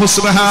 അല്ലാഹു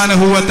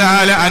സുബ്ഹാനഹു വ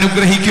തആല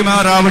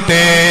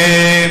അനുഗ്രഹിക്കുമാറാവട്ടെ.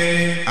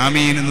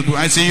 ആമീൻ എന്ന്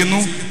ദുആ ചെയ്യുന്നു.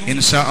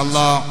 ഇൻഷാ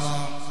അല്ലാഹ്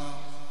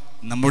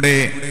നമ്മുടെ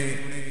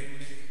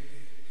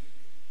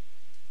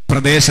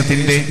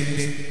പ്രദേശത്തിന്റെ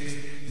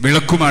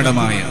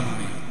വിളക്കുമാടമായ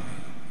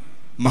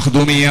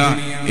മഖ്ദൂമിയ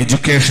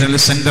എഡ്യൂക്കേഷണൽ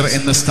സെന്റർ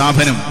എന്ന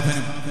സ്ഥാപനം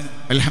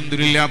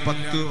അൽഹംദുലില്ലാഹ്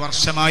 10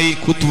 വർഷമായി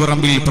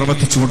കൂത്തുപറമ്പിൽ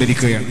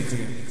പ്രവർത്തിച്ചുകൊണ്ടിരിക്കുകയാണ്.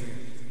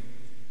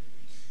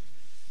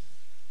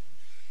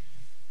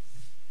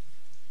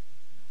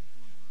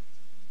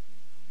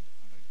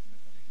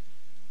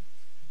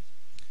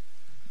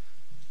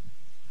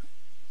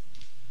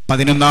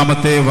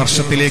 പതിനൊന്നാമത്തെ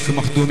വർഷത്തിലേക്ക്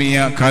മഖ്ദൂമിയ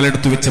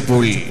കാലെടുത്തു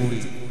വെച്ചപ്പോൾ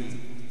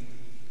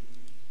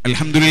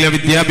അൽഹംദുലില്ലാഹ്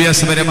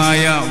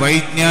വിദ്യാഭ്യാസപരമായ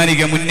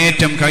വൈജ്ഞാനിക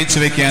മുന്നേറ്റം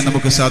കാഴ്ചവെക്കാൻ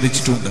നമുക്ക്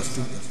സാധിച്ചിട്ടുണ്ട്.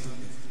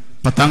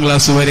 10ാം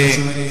ക്ലാസ് വരെ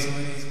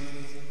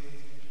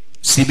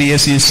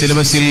CBSE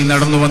സിലബസിൽ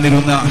നടന്നു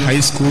വന്നിരുന്ന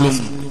ഹൈസ്കൂളും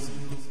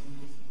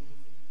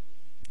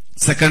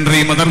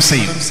സെക്കൻഡറി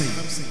മദർസയും,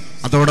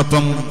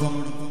 അതോടൊപ്പം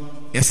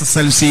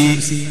SSLC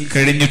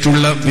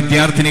കഴിഞ്ഞിട്ടുള്ള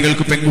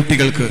വിദ്യാർത്ഥിനികൾക്ക്,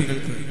 പെൺകുട്ടികൾക്ക്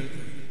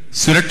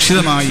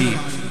സുരക്ഷിതമായി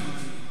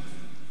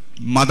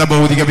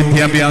മതഭൗതിക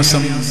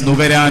വിദ്യാഭ്യാസം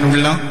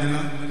നുകരാനുള്ള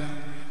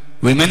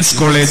വിമൻസ്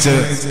കോളേജ്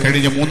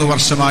കഴിഞ്ഞ 3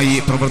 വർഷമായി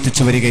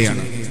പ്രവർത്തിച്ചു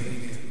വരികയാണ്.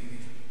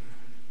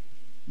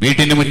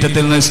 വീട്ടിന്റെ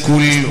മുറ്റത്തിൽ നിന്ന്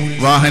സ്കൂൾ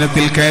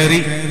വാഹനത്തിൽ കയറി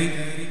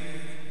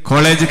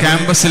കോളേജ്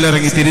ക്യാമ്പസിൽ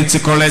ഇറങ്ങി തിരിച്ച്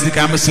കോളേജ്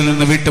ക്യാമ്പസിൽ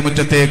നിന്ന്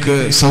വീട്ടുമുറ്റത്തേക്ക്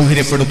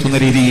സൗകര്യപ്പെടുത്തുന്ന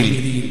രീതിയിൽ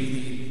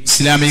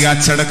ഇസ്ലാമിക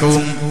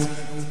അച്ചടക്കവും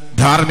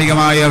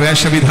ധാർമ്മികമായ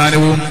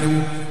വേഷവിധാനവും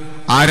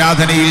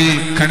ആരാധനയിൽ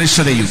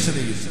കണിശതയും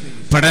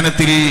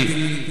പഠനത്തിൽ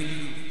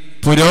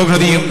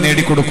പുരോഗതിയും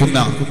നേടിക്കൊടുക്കുന്ന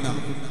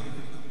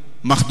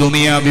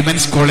മഖ്ദൂമിയ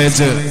വിമൻസ്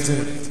കോളേജ്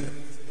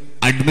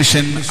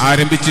അഡ്മിഷൻ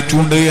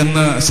ആരംഭിച്ചിട്ടുണ്ട്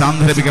എന്ന്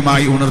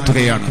സാന്ദർഭികമായി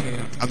ഉണർത്തുകയാണ്.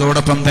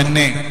 അതോടൊപ്പം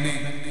തന്നെ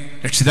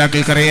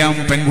രക്ഷിതാക്കൾക്കറിയാം,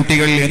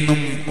 പെൺകുട്ടികൾ എന്നും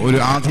ഒരു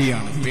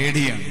ആധിയാണ്,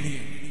 പേടിയാണ്.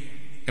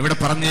 എവിടെ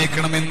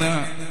പറഞ്ഞേക്കണമെന്ന്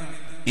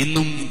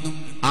ഇന്നും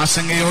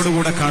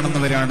ആശങ്കയോടുകൂടെ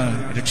കാണുന്നവരാണ്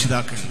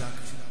രക്ഷിതാക്കൾ.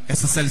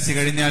 SSLC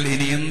കഴിഞ്ഞാൽ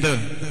ഇനി എന്ത്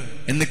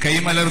എന്ന്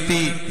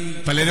കൈമലർത്തി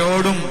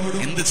പലരോടും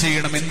എന്ത്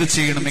ചെയ്യണം,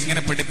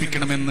 എങ്ങനെ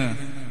പഠിപ്പിക്കണമെന്ന്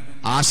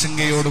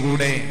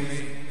ആശങ്കയോടുകൂടെ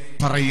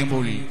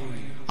പറയുമ്പോൾ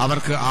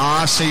അവർക്ക്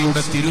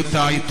ആശയുടെ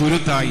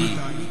തുരുത്തായി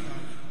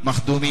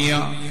മഖ്ദൂമിയ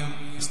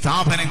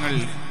സ്ഥാപനങ്ങൾ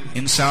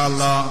ഇൻഷാ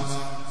അല്ലാഹ്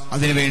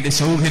അതിനുവേണ്ടി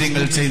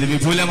സൗകര്യങ്ങൾ ചെയ്ത്,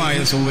 വിപുലമായ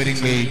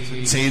സൗകര്യങ്ങൾ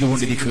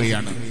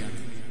ചെയ്തുകൊണ്ടിരിക്കുകയാണ്.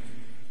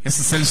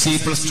 SSLC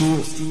 +2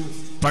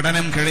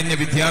 പഠനം കഴിഞ്ഞ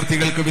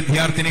വിദ്യാർത്ഥികൾക്ക്,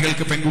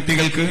 വിദ്യാർത്ഥിനികൾക്ക്,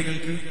 പെൺകുട്ടികൾക്ക്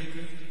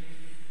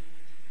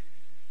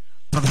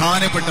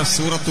പ്രധാനപ്പെട്ട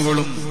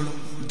സൂറത്തുകളും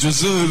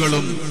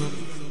ജുസുകളും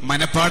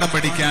മനപ്പാഠം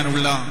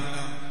പഠിക്കാനുള്ള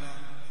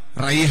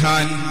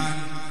Raihan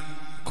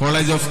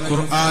college of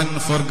Quran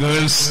for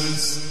girls,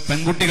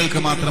 പെൺകുട്ടികൾക്ക്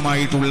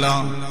മാത്രമായിട്ടുള്ള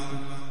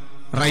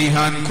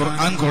റൈഹാൻ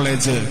ഖുർആൻ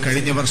കോളേജ്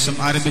കഴിഞ്ഞ വർഷം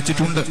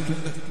ആരംഭിച്ചിട്ടുണ്ട്.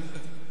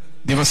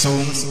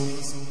 ദിവസവും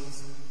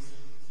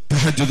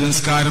തഹജ്ജുദ്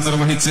നിസ്കാരം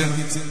നിർവഹിച്ച്,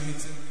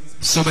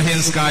 സുബ്ഹി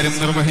നിസ്കാരം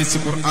നിർവഹിച്ച്,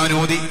 ഖുർആൻ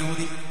ഓതി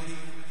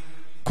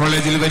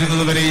കോളേജിൽ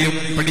വരുന്നതുവരെയും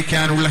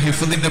പഠിക്കാനുള്ള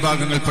ഹിഫ്ദിന്റെ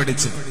ഭാഗങ്ങൾ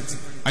പഠിച്ച്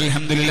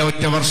അൽഹംദുലില്ലാഹ്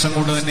ഒറ്റ വർഷം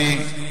കൊണ്ട് തന്നെ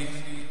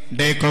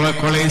ഡേ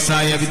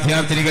കോളേജായ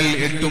വിദ്യാർത്ഥികൾ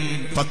 8ഉം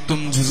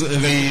 10ഉം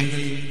ജുസുകൾ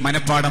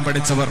മനപ്പാഠം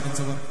പഠിച്ചവർ.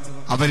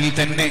 അവരിൽ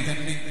തന്നെ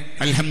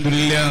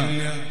അൽഹംദുലില്ലാഹ്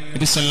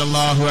നബി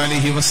സല്ലല്ലാഹു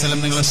അലൈഹി വസല്ലം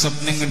നിങ്ങളെ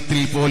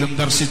സ്വപ്നത്തിൽ പോലും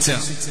ദർശിച്ച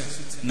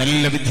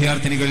നല്ല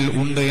വിദ്യാർത്ഥിനികൾ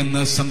ഉണ്ട്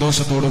എന്ന്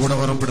സന്തോഷത്തോടുകൂടെ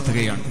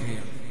ഓർമ്മപ്പെടുത്തുകയാണ്.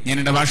 ഞാൻ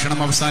എന്റെ ഭാഷണം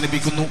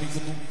അവസാനിപ്പിക്കുന്നു.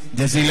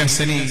 ജസീൽ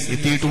ഹസനി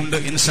എത്തിയിട്ടുണ്ട്.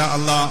 ഇൻഷാ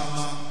അല്ലാഹ്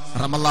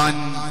റമളാൻ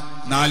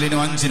 4-നും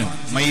 5-നും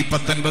മെയ്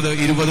 19,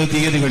 20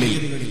 തീയതികളിൽ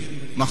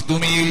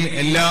മഖ്ദൂമിയിൽ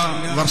എല്ലാ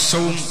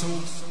വർഷവും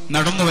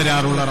നടന്നു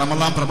വരാറുള്ള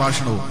റമളാൻ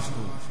പ്രഭാഷണവും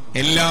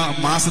എല്ലാ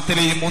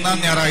മാസത്തിലെയും 3-ാം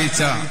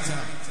ഞായറാഴ്ച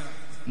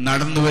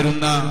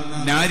നടന്നുവരുന്ന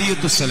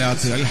നാരിയത്തു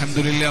സ്വലാത്ത്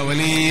അൽഹംദുലില്ലാഹ്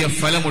വലിയ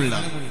ഫലമുള്ള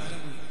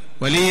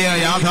വലിയ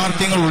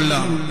യാഥാർത്ഥ്യങ്ങളുള്ള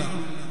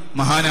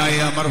മഹാനായ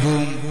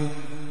മർഹൂം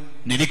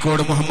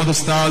നെരിക്കോട് മുഹമ്മദ്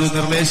ഉസ്താദ്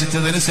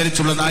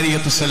നിർദ്ദേശിച്ചതനുസരിച്ചുള്ള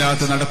നാരിയത്തു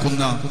സ്വലാത്ത്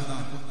നടക്കുന്ന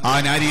ആ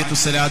നാരിയത്തു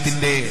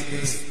സ്വലാത്തിന്റെ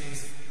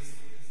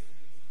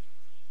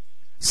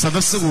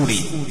സദസ്സ് കൂടി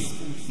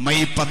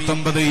മെയ്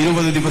 19,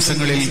 20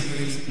 ദിവസങ്ങളിൽ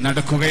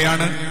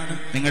നടക്കുകയാണ്.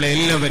 നിങ്ങളെ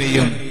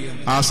എല്ലാവരെയും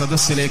ആ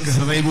സദസ്സിലേക്ക്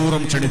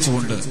ഹൃദയപൂർവ്വം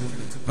ക്ഷണിച്ചുകൊണ്ട്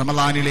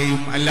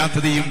റമളാനിലെയും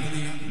അല്ലാത്തതെയും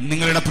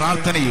നിങ്ങളുടെ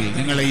പ്രാർത്ഥനയിൽ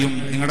നിങ്ങളെയും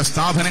നിങ്ങളുടെ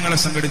സ്ഥാപനങ്ങളെ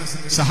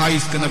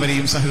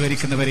സഹായിക്കുന്നവരെയും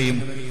സഹകരിക്കുന്നവരെയും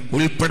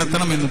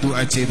ഉൾപ്പെടുത്തണമെന്ന്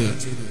ദുആ ചെയ്ത്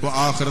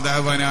വആഖിറു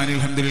ദഅവാനാ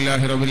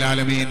അൽഹംദുലില്ലാഹി റബ്ബിൽ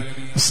ആലമീൻ.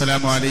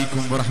 അസ്സലാമു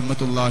അലൈക്കും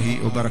വറഹ്മത്തുള്ളാഹി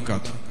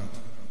വബറകാതുഹു.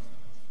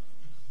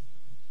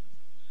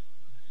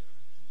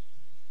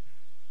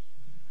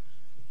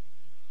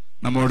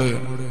 നമ്മോട്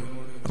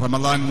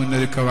റമളാൻ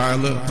മുന്നൊരുക്ക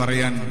വഅദ്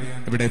പറയാൻ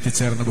ഇവിടെ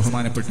എത്തിച്ചേർന്ന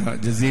ബഹുമാനപ്പെട്ട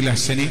ജസീൽ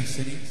ഹസനി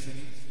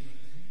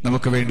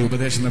നമുക്ക് വേണ്ടി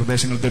ഉപദേശ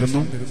നിർദ്ദേശങ്ങൾ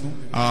തരുന്നു.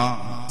 ആ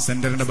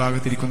സെന്ററിന്റെ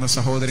ഭാഗത്തിരിക്കുന്ന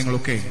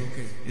സഹോദരങ്ങളൊക്കെ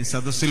ഈ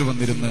സദസ്സിൽ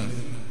വന്നിരുന്ന്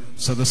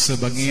സദസ്സ്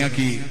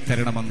ഭംഗിയാക്കി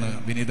തരണമെന്ന്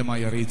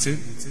വിനീതമായി അറിയിച്ച്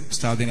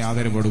ഉസ്താദിനെ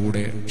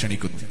ആദരവോടുകൂടെ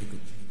ക്ഷണിക്കുന്നു.